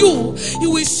upon you, he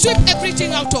will sweep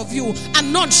everything out of you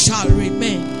and none shall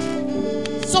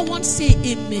remain. Someone say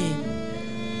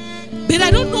amen. But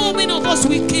I don't know how many of us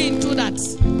will key into that.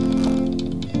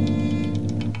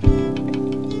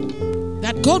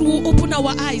 That God will open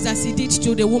our eyes as he did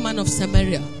to the woman of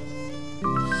Samaria.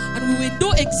 And we will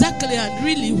know exactly and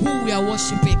really who we are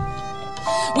worshiping.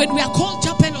 When we are called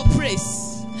chapel of praise,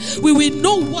 we will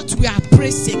know what we are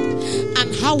praising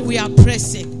and how we are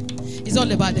praising. It's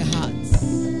all about the heart.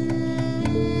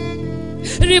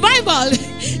 Revival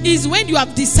is when you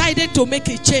have decided to make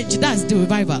a change. That's the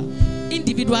revival.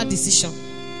 Individual decision.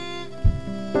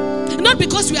 Not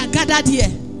because we are gathered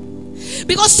here.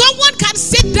 Because someone can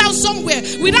sit down somewhere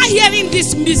without hearing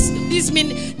this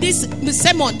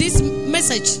sermon, this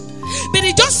message. But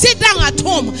he just sit down at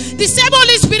home. The same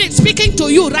Holy Spirit speaking to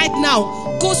you right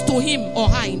now goes to him or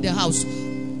her in the house.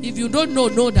 If you don't know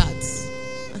that.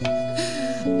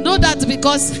 Know that,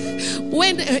 because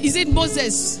when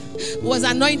Moses was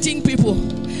anointing people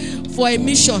for a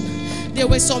mission, there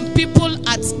were some people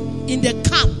in the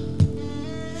camp.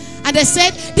 And they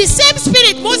said, the same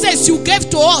spirit Moses you gave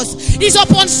to us is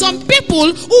upon some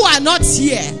people who are not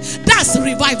here. That's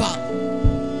revival.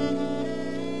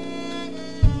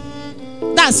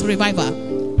 That's revival.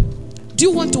 Do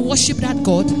you want to worship that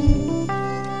God?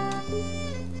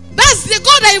 That's the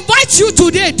God I invite you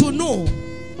today to know.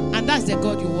 And that's the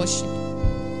God you worship.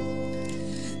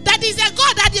 That is a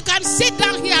God that you can sit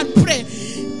down here and pray.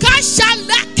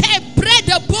 Kashalake bread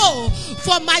a bowl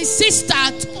for my sister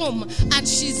at home, and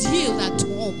she's healed at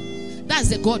home. That's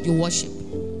the God you worship.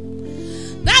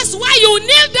 That's why you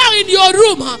kneel down in your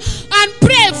room and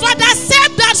pray, Father,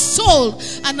 save that soul.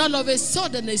 And all of a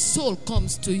sudden a soul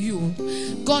comes to you.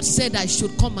 God said I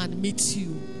should come and meet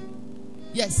you.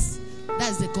 Yes,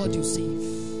 that's the God you save.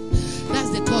 That's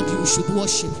the God you should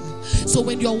worship. So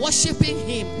when you're worshiping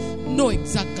him, know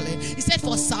exactly. He said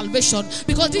for salvation,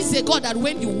 because this is a God that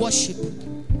when you worship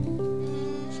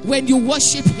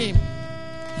him,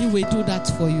 he will do that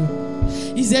for you.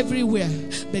 He's everywhere,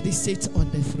 but he sits on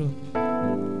the throne.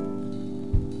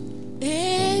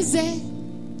 Eze,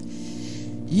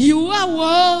 you are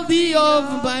worthy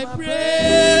of my praise.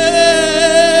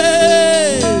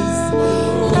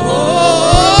 Oh,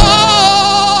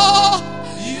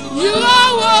 you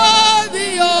are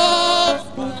worthy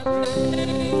of my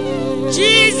praise.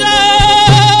 Jesus,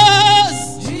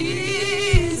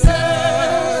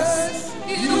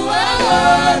 you are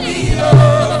worthy of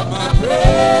my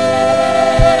praise.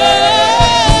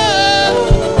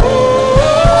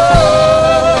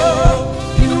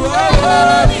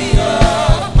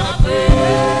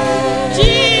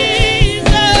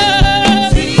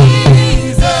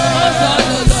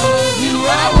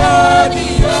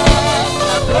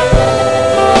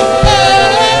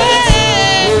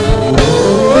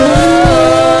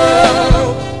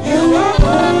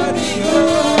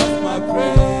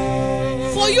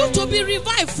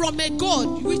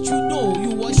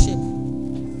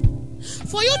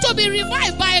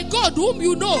 Whom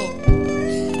you know.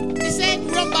 He said,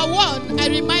 number one, I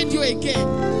remind you again,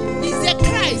 is the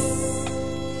Christ,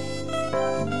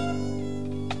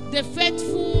 the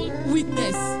faithful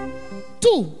witness.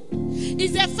 Two,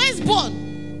 is the firstborn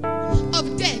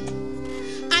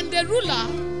ruler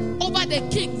over the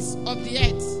kings of the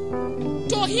earth.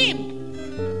 To him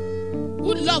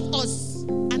who loved us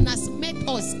and has made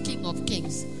us King of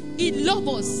Kings. He loves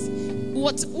us.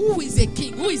 Who is a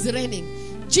king? Who is reigning?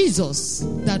 Jesus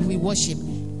that we worship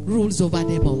rules over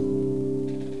them all.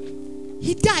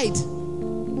 He died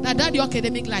that your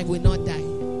academic life will not die.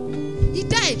 He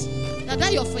died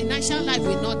that your financial life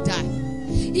will not die.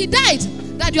 He died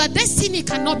that your destiny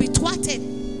cannot be thwarted.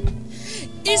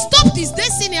 He stopped his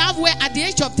destiny halfway at the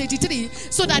age of 33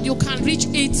 so that you can reach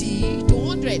 80 to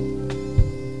 100.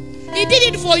 He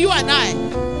did it for you and I.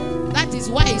 That is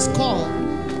why it's called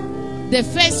the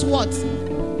first what?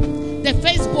 The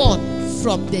firstborn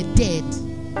from the dead.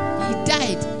 He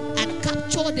died and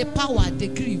captured the power, the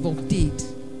grave of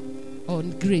death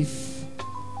on grave.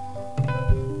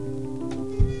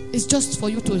 It's just for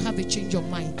you to have a change of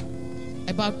mind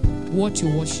about what you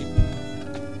worship.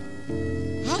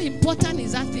 How important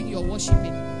is that thing you're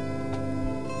worshiping?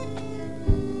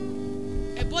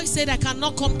 A boy said, I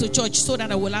cannot come to church so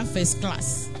that I will have first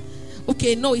class.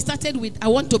 Okay, no, it started with, I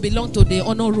want to belong to the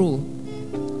honor roll.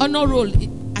 Honor roll,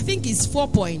 I think it's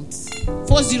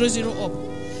 4.400 up.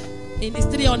 In his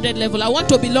 300 level, I want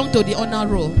to belong to the honor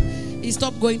roll. He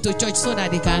stopped going to church so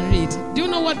that he can read. Do you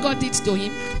know what God did to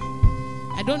him?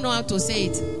 I don't know how to say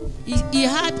it. He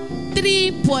had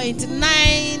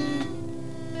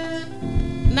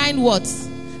 3.99 words.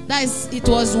 That is, it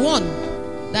was one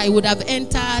that he would have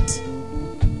entered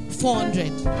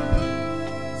 400.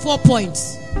 4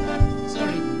 points.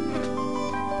 Sorry.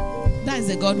 That is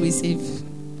the God we save.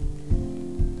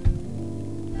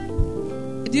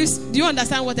 Do you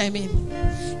understand what I mean?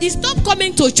 He stopped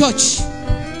coming to church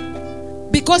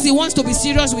because he wants to be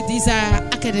serious with his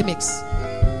academics.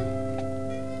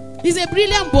 He's a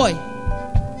brilliant boy.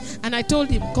 And I told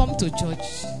him, come to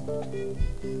church.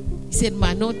 He said,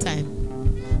 man, no time.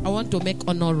 I want to make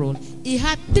honor roll. He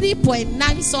had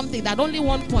 3.9 something, that only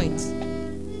 1 point.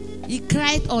 He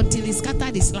cried until he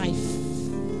scattered his life.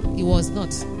 He was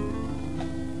not.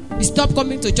 He stopped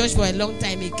coming to church for a long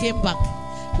time. He came back.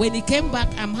 When he came back,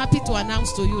 I'm happy to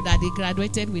announce to you that he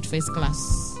graduated with first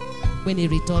class when he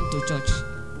returned to church.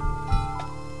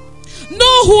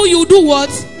 Know who you do what?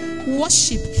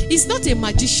 Worship. He's not a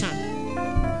magician.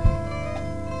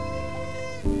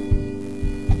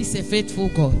 He's a faithful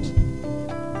God.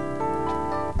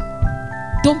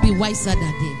 Don't be wiser than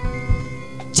him.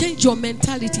 Change your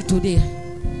mentality today.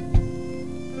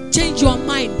 Change your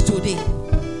mind today.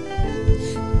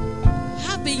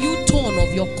 Have a U-turn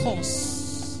of your course.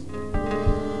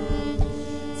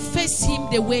 Face him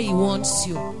the way he wants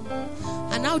you.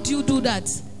 And how do you do that?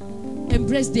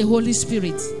 Embrace the Holy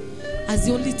Spirit as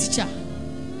the only teacher.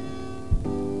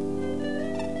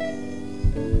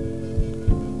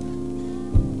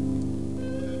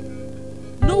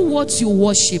 Know what you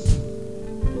worship.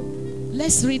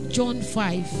 Let's read John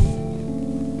 5.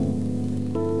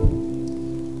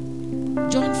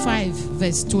 John 5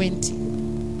 verse 20.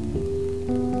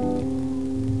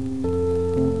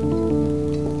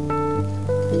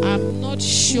 I'm not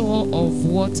sure of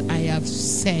what I have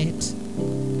said.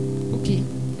 Okay.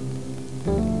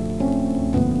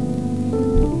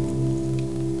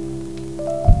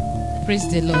 Praise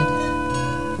the Lord.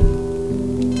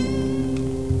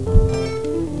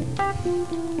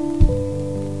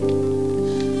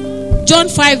 John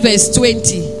 5 verse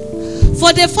 20.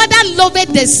 For the Father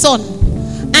loveth the Son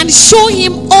and show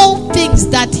him all things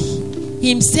that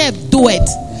himself doeth,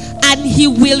 and he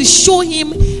will show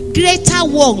him greater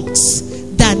works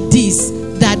than this,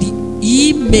 that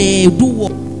he may do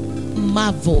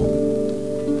marvel.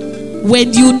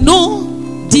 When you know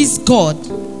this God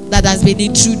that has been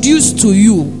introduced to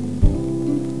you,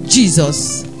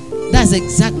 Jesus, that's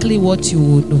exactly what you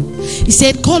will do. He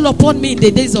said, call upon me in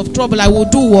the days of trouble. I will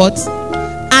do what?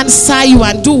 Answer you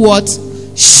and do what?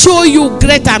 Show you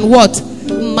great and what?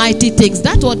 Mighty things.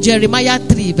 That's what Jeremiah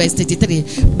 3 verse 33.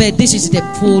 But this is the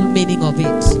full meaning of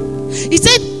it. He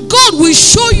said, God will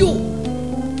show you.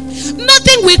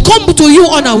 Nothing will come to you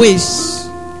unawares.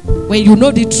 When you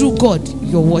know the true God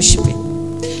you're worshiping.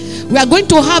 We are going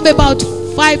to have about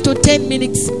 5 to 10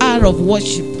 minutes hour of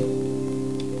worship.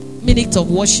 Minutes of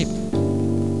worship.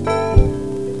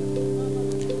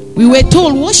 We were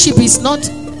told worship is not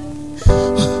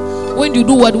when you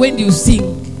do what? When you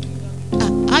sing.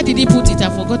 How did he put it?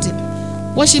 I've forgotten.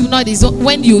 Worship not is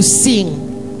when you sing.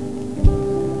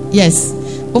 Yes.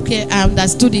 Okay, I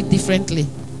understood it differently.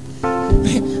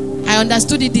 I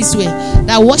understood it this way.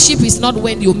 That worship is not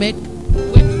when you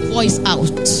voice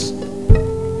out.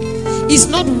 It's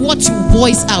not what you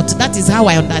voice out. That is how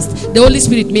I understand. The Holy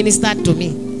Spirit ministered to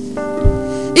me.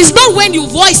 It's not when you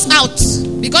voice out.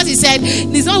 Because he said,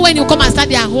 it's not when you come and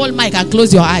stand there and hold mic and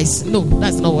close your eyes. No,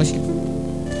 that's not worship.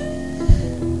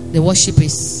 The worship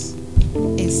is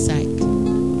inside.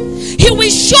 He will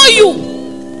show you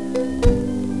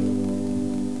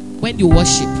when you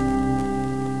worship.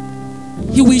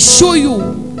 He will show you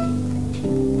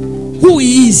who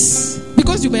he is.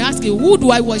 Because you may ask him, who do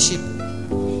I worship?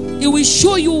 He will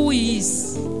show you who he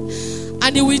is.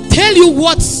 And he will tell you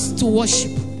what to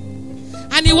worship.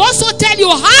 And he will also tell you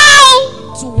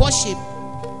how to worship.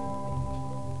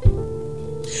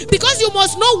 Because you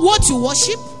must know what you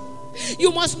worship.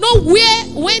 You must know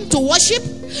when to worship.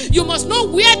 You must know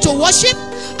where to worship.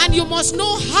 And you must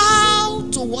know how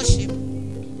to worship.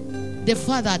 The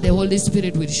Father, the Holy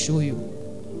Spirit will show you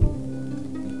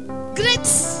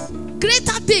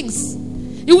greater things.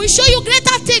 He will show you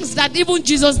greater things that even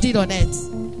Jesus did on earth.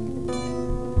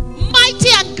 Mighty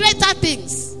and greater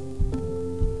things.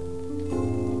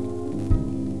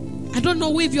 I don't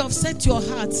know if you have set your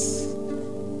hearts.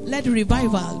 Let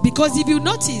revival. Because if you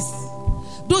notice,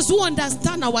 those who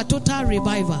understand our total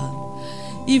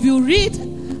revival, if you read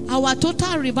our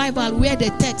total revival, where the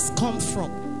text comes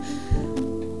from,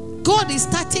 God is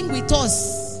starting with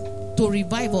us to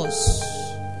revive us.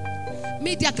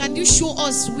 Media, can you show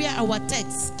us where our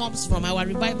text comes from, our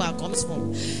revival comes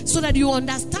from, so that you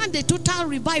understand the total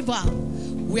revival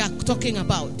we are talking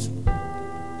about?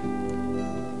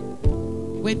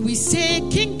 When we say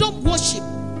kingdom worship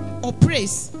or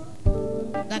praise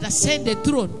that ascend the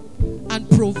throne and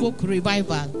provoke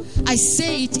revival, I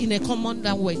say it in a common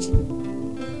language.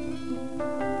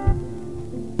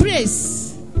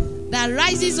 Praise that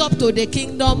rises up to the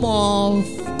kingdom of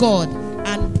God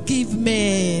and give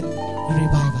men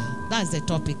revival. That's the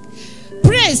topic.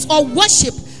 Praise or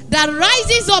worship that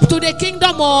rises up to the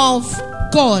kingdom of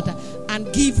God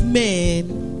and give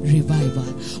men revival,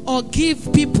 or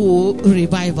give people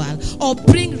revival, or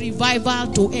bring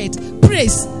revival to earth.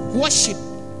 Praise, worship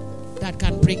that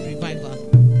can bring revival.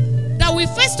 That we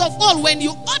first of all, when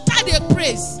you utter the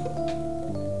praise,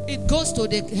 it goes to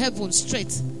the heaven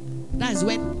straight. That's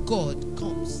when God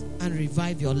comes and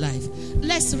revive your life.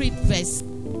 Let's read verse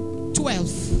 12.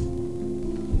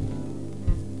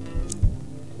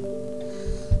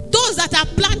 Those that are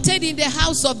planted in the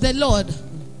house of the Lord,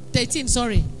 13,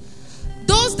 sorry.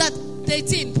 Those that,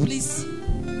 13, please.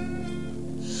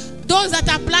 Those that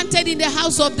are planted in the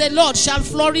house of the Lord shall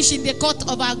flourish in the court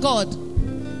of our God.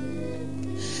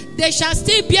 They shall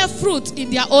still bear fruit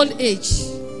in their old age.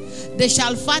 They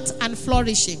shall fat and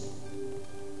flourishing.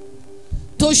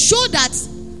 To show that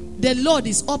the Lord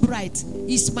is upright,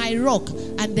 is my rock,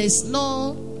 and there's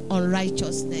no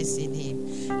unrighteousness in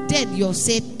him. Then you'll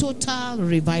say total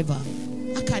revival.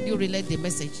 How can you relate the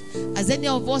message? Has any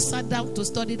of us sat down to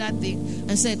study that thing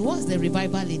and said, what's the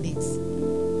revival in it?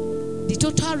 The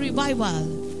total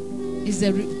revival is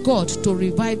the God to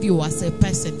revive you as a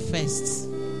person first.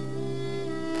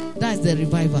 That's the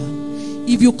revival.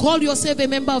 If you call yourself a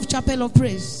member of Chapel of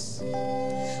Praise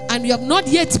and you have not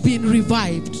yet been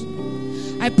revived,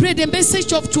 I pray the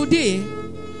message of today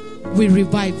will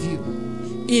revive you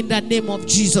in the name of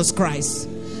Jesus Christ.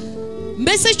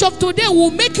 Message of today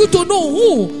will make you to know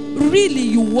who really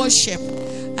you worship.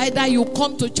 Either you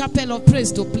come to Chapel of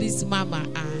Praise to please mama.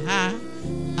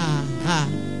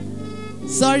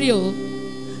 Sorry,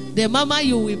 the mama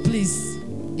you will please,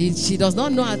 she does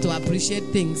not know how to appreciate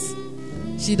things.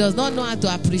 She does not know how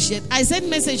to appreciate. I sent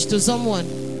message to someone.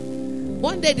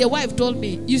 One day the wife told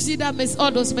me, you see that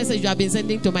all those messages you have been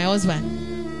sending to my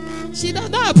husband, she does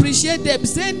not appreciate them.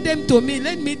 Send them to me.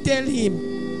 Let me tell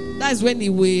him. That's when he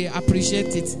will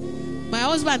appreciate it. My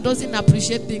husband doesn't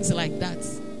appreciate things like that.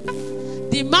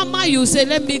 The mama you say,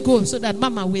 let me go, so that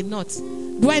mama will not.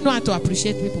 Do I know how to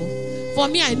appreciate people? For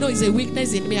me, I know it's a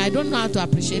weakness in me. I don't know how to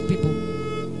appreciate people.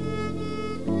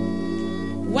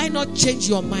 Why not change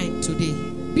your mind today?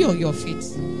 Be on your feet.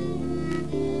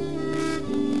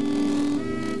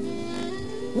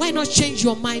 Why not change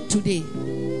your mind today?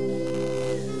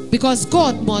 Because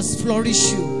God must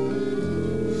flourish you.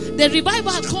 The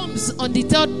revival comes on the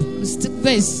 3rd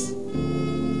verse.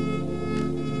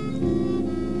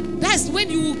 That's when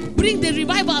you bring the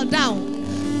revival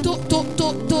down to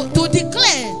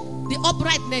declare the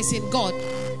uprightness in God,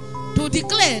 to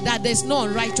declare that there's no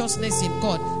unrighteousness in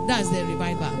God. That's the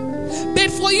revival.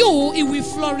 But for you, it will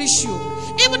flourish you.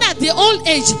 Even at the old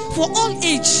age, for old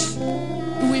age,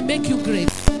 it will make you great.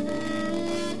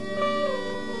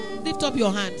 Lift up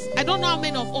your hands. I don't know how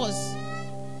many of us.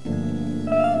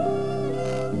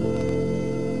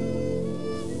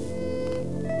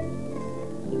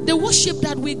 The worship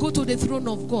that we go to the throne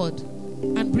of God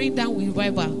and bring down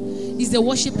revival is the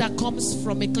worship that comes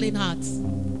from a clean heart.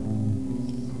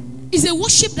 is a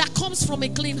worship that comes from a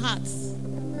clean heart.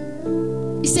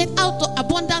 He said, out of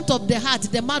abundance of the heart,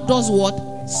 the mouth does what?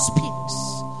 Speaks.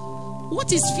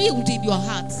 What is filled in your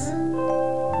heart?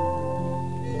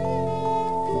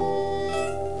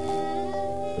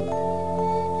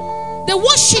 The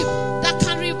worship that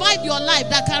can revive your life,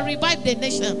 that can revive the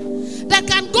nation, that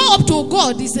can go up to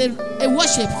God is a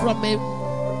worship from a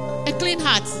clean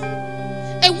heart.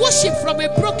 A worship from a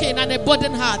broken and a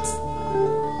burdened heart.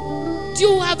 Do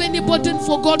you have any burden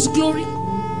for God's glory?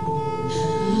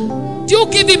 Do you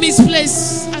give him his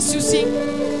place as you sing?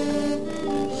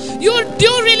 Do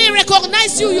you really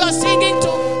recognize who you are singing to?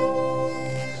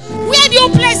 Where do you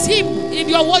place him in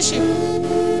your worship?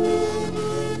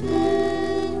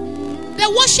 The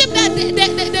worship that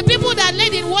the people that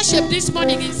led in worship this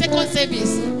morning in second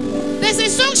service, there's a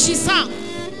song she sang.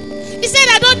 He said,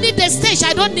 I don't need the stage,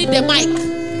 I don't need the mic.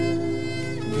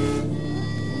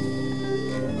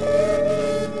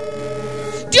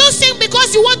 Do you sing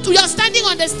because you are standing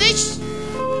on the stage?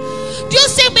 Do you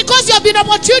sing because you have been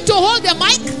opportune to hold the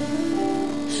mic?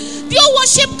 Do you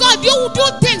worship God? Do you do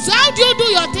things? How do you do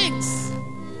your things?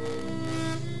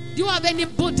 Do you have any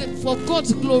burden for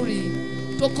God's glory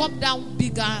to come down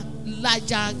bigger,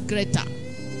 larger, greater?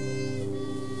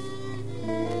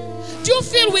 Do you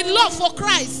feel with love for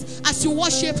Christ as you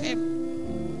worship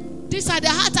him? These are the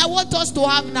heart I want us to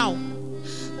have now,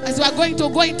 as we are going to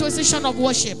go into a session of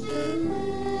worship.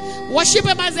 Worship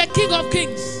him as the King of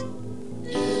Kings.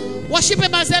 Worship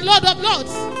him as the Lord of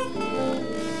Lords.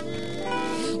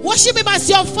 Worship him as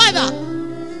your Father.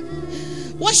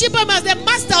 Worship him as the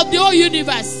Master of the whole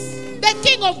universe, the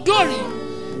King of glory,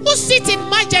 who sits in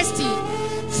majesty,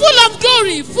 full of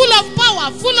glory, full of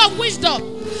power, full of wisdom.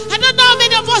 I don't know how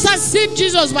many of us have seen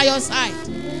Jesus by your side.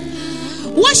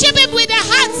 Worship him with a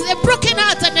heart, a broken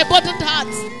heart and a burdened heart.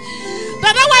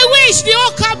 That how I wish the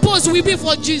whole campus will be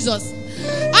for Jesus.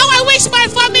 How I wish my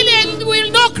family will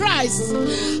know Christ.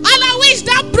 How I wish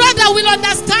that brother will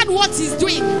understand what he's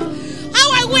doing.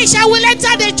 How I wish I will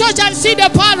enter the church and see the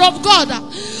power of God.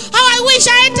 How I wish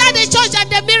I enter the church and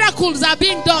the miracles are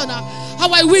being done. How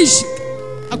I wish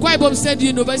Akwa Ibom State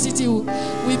University will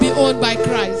be owned by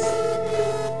Christ.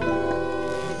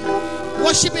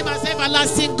 Worship him as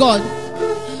everlasting God.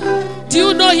 Do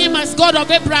you know him as God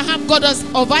of Abraham, God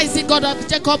of Isaac, God of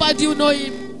Jacob? Do you know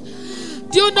him?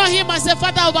 Do you know him as the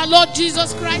Father of our Lord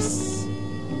Jesus Christ?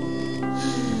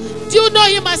 Do you know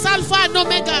him as Alpha and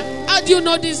Omega? How do you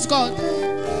know this God?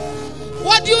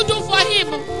 What do you do for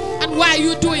him? And why are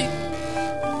you doing?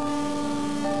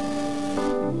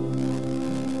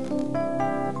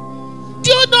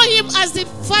 Do you know him as the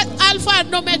Alpha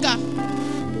and Omega?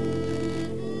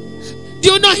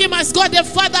 Do you know him as God the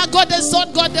Father, God the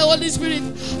Son, God the Holy Spirit?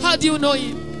 How do you know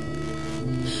him?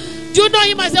 Do you know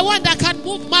him as the one that can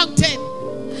move mountains?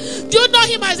 Do you know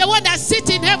him as the one that sits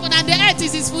in heaven and the earth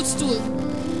is his footstool?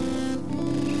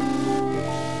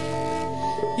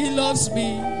 He loves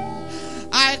me.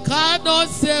 I cannot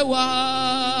say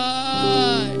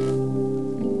why.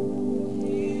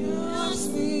 He loves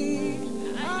me.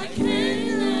 I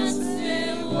cannot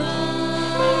say why.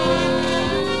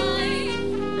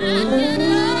 I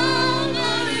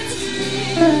know it's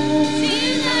me.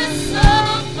 Jesus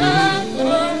suffered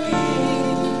for me.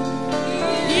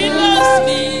 He loves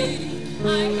me.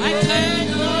 I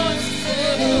cannot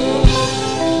say why.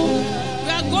 We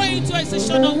are going to a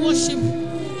session of worship.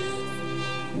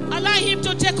 Allow him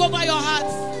to take over your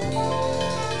heart,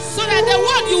 so that the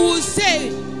word you will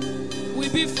say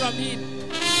will be from him,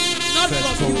 not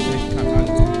from you.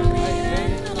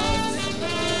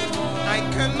 I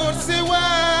cannot say why.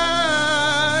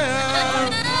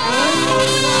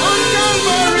 On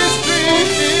Calvary Street,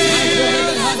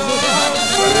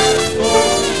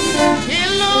 he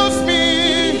loves me.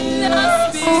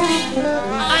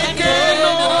 I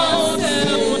cannot say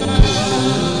why.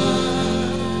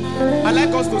 I like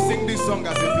us to sing this song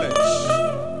as a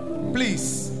pledge.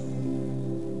 Please.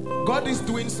 God is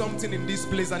doing something in this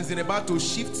place and is about to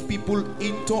shift people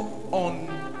into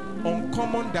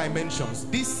uncommon dimensions.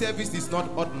 This service is not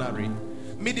ordinary.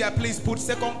 Media, please put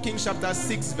 2 Kings chapter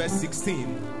 6 verse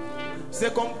 16. 2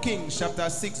 Kings chapter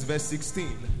 6 verse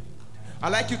 16.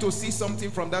 I'd like you to see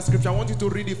something from that scripture. I want you to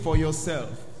read it for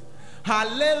yourself.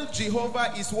 Hallel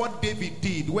Jehovah is what David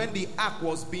did when the ark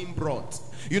was being brought.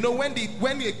 You know, when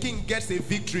the king gets a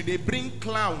victory, they bring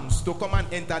clowns to come and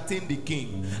entertain the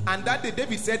king. And that day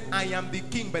David said, I am the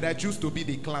king, but I choose to be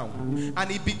the clown. And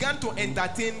he began to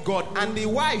entertain God. And the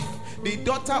wife, the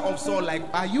daughter of Saul, like,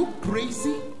 are you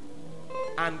crazy?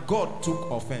 And God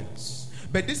took offense.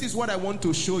 But this is what I want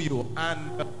to show you.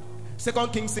 And 2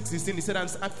 Kings 6:16, he said, and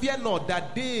fear not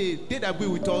that they that be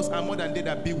with us are more than they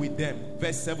that be with them.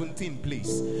 Verse 17,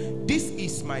 please. This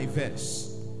is my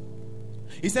verse.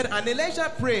 He said, and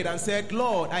Elijah prayed and said,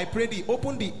 Lord, I pray thee,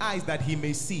 open the eyes that he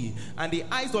may see. And the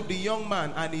eyes of the young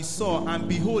man, and he saw, and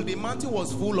behold, the mountain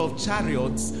was full of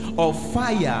chariots of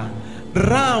fire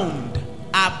round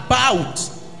about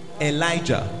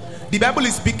Elijah. The Bible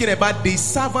is speaking about the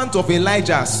servant of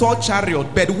Elijah saw chariot,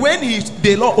 but when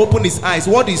the Lord opened his eyes,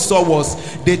 what he saw was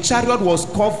the chariot was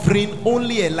covering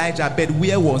only Elijah, but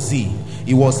where was he?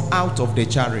 He was out of the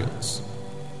chariots.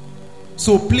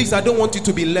 So please, I don't want you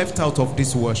to be left out of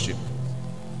this worship.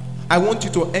 I want you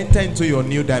to enter into your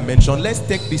new dimension. Let's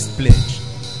take this pledge.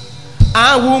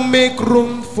 I will make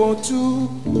room for two.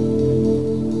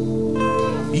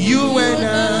 You and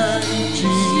I,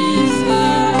 Jesus.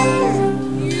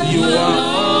 You are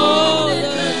all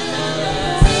that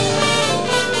matters.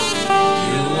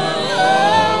 You are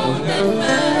all that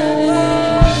matters.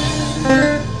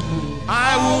 I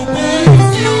will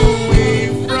put you in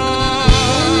front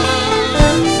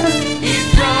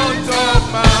of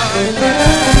my life.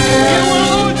 You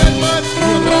are all that matters.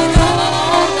 You are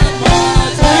all that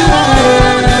matters. You are all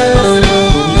that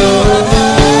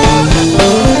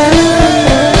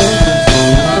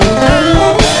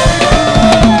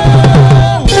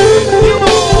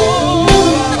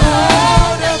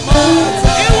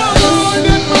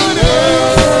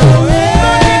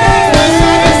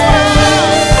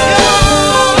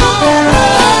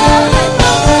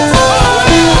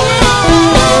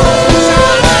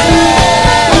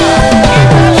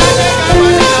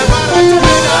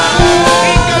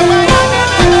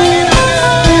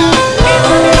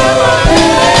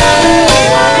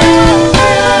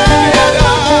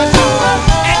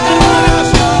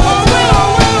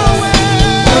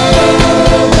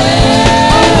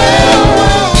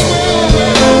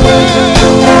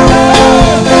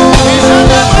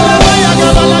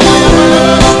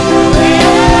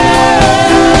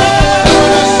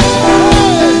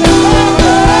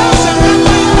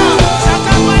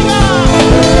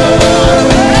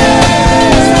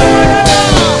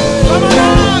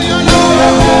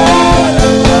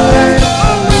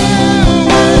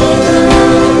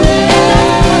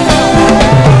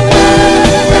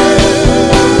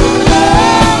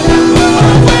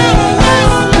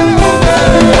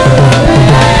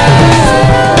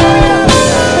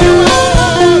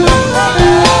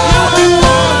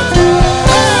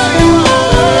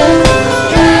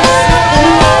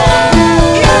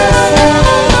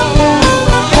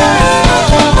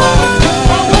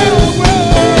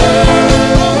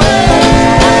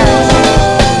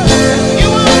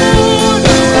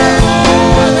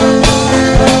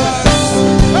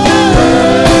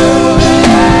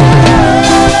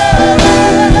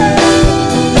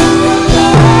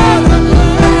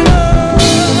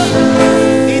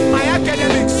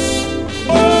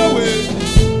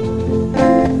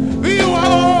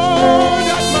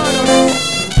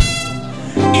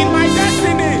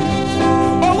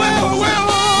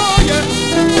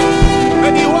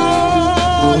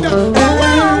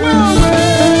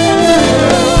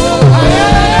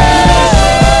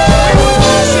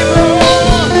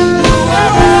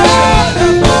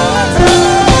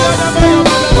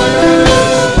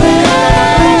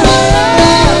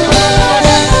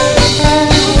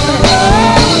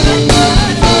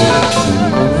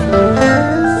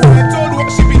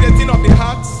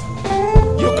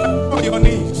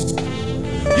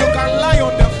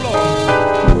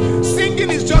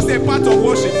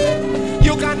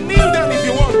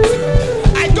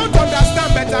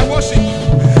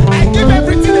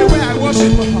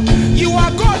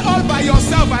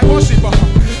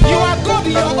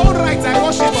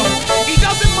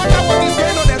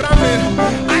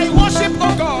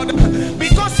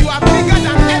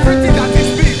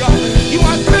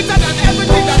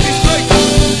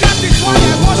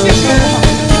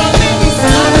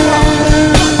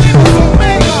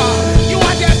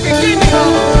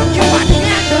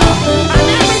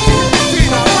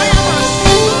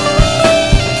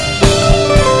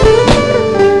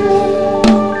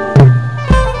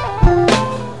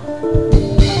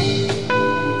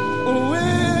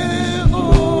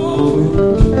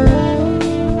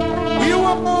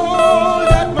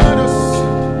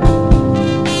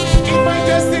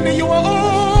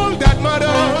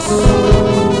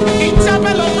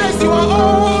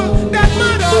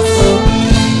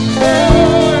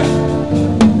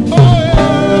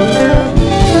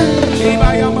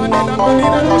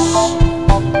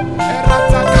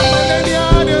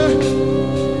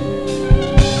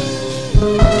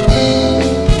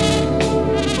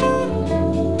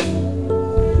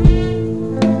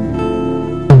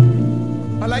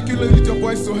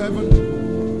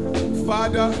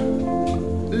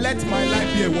Let my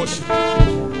life be a worship.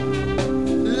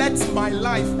 Let my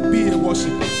life be a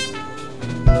worship.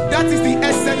 That is the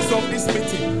essence of this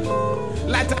meeting.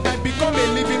 That I might become a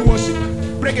living worship.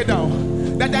 Break it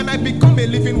down. That I might become a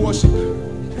living worship.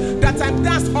 That's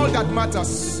all that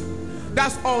matters.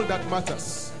 That's all that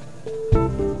matters.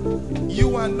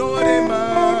 You are not a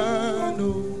man.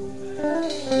 No.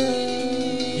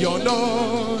 You're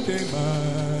not a man.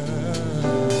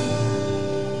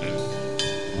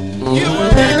 You are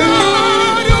the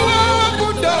God who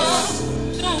opened doors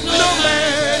no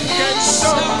man can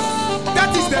shut.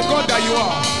 That is the God that you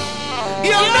are.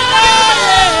 You're not a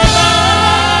man.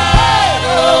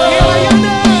 You are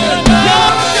not.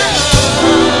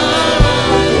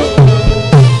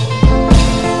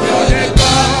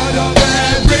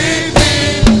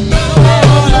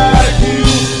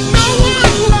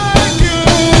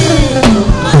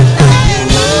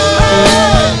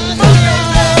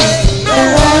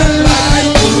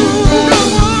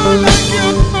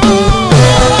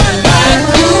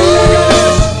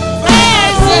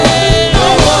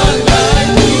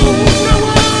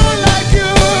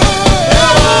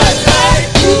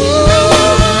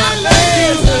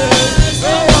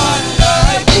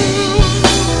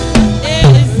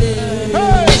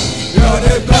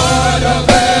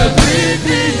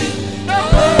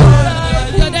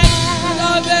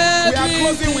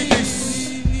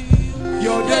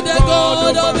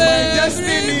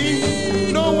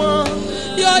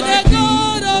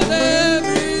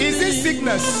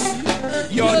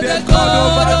 You're the God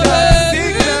over that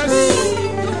sickness.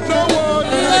 No one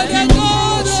like you.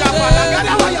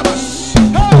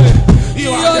 Hey,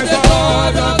 you are the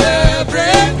God of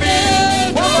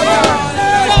everything. No one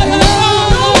like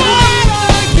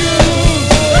you.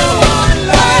 No one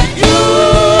like you.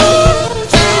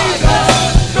 Jesus.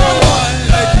 No one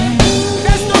like you.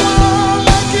 There's no one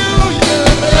like you.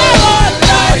 No one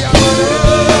like you.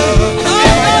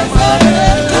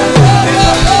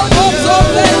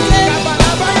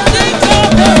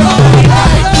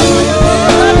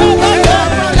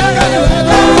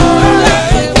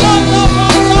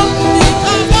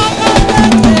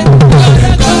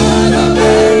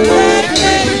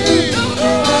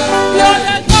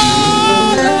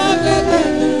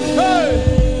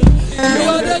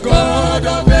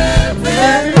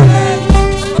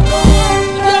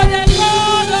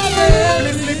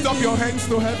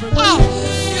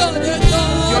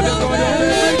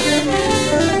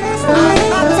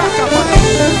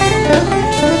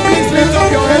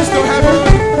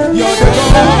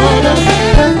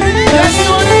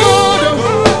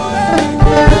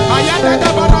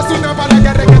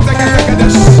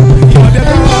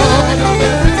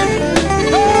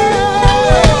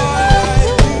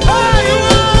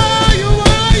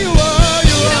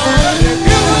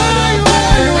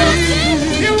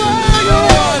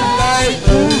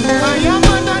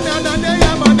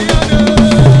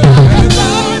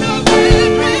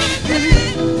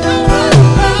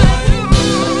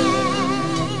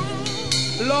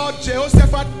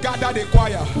 The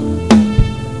choir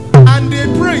and they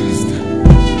praised,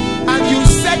 and you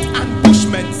set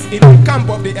ambushments in the camp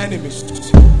of the enemies.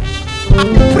 I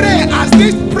pray as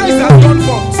this praise has gone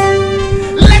forth,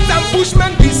 let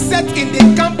ambushment be set in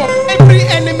the camp of every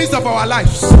enemies of our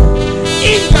lives.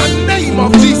 In the name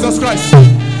of Jesus Christ,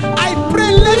 I pray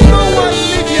let no one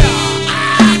live here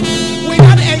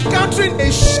without encountering a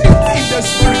shift in the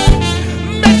spirit.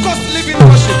 Make us live in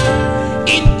worship.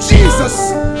 In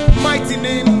Jesus' mighty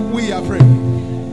name we are praying.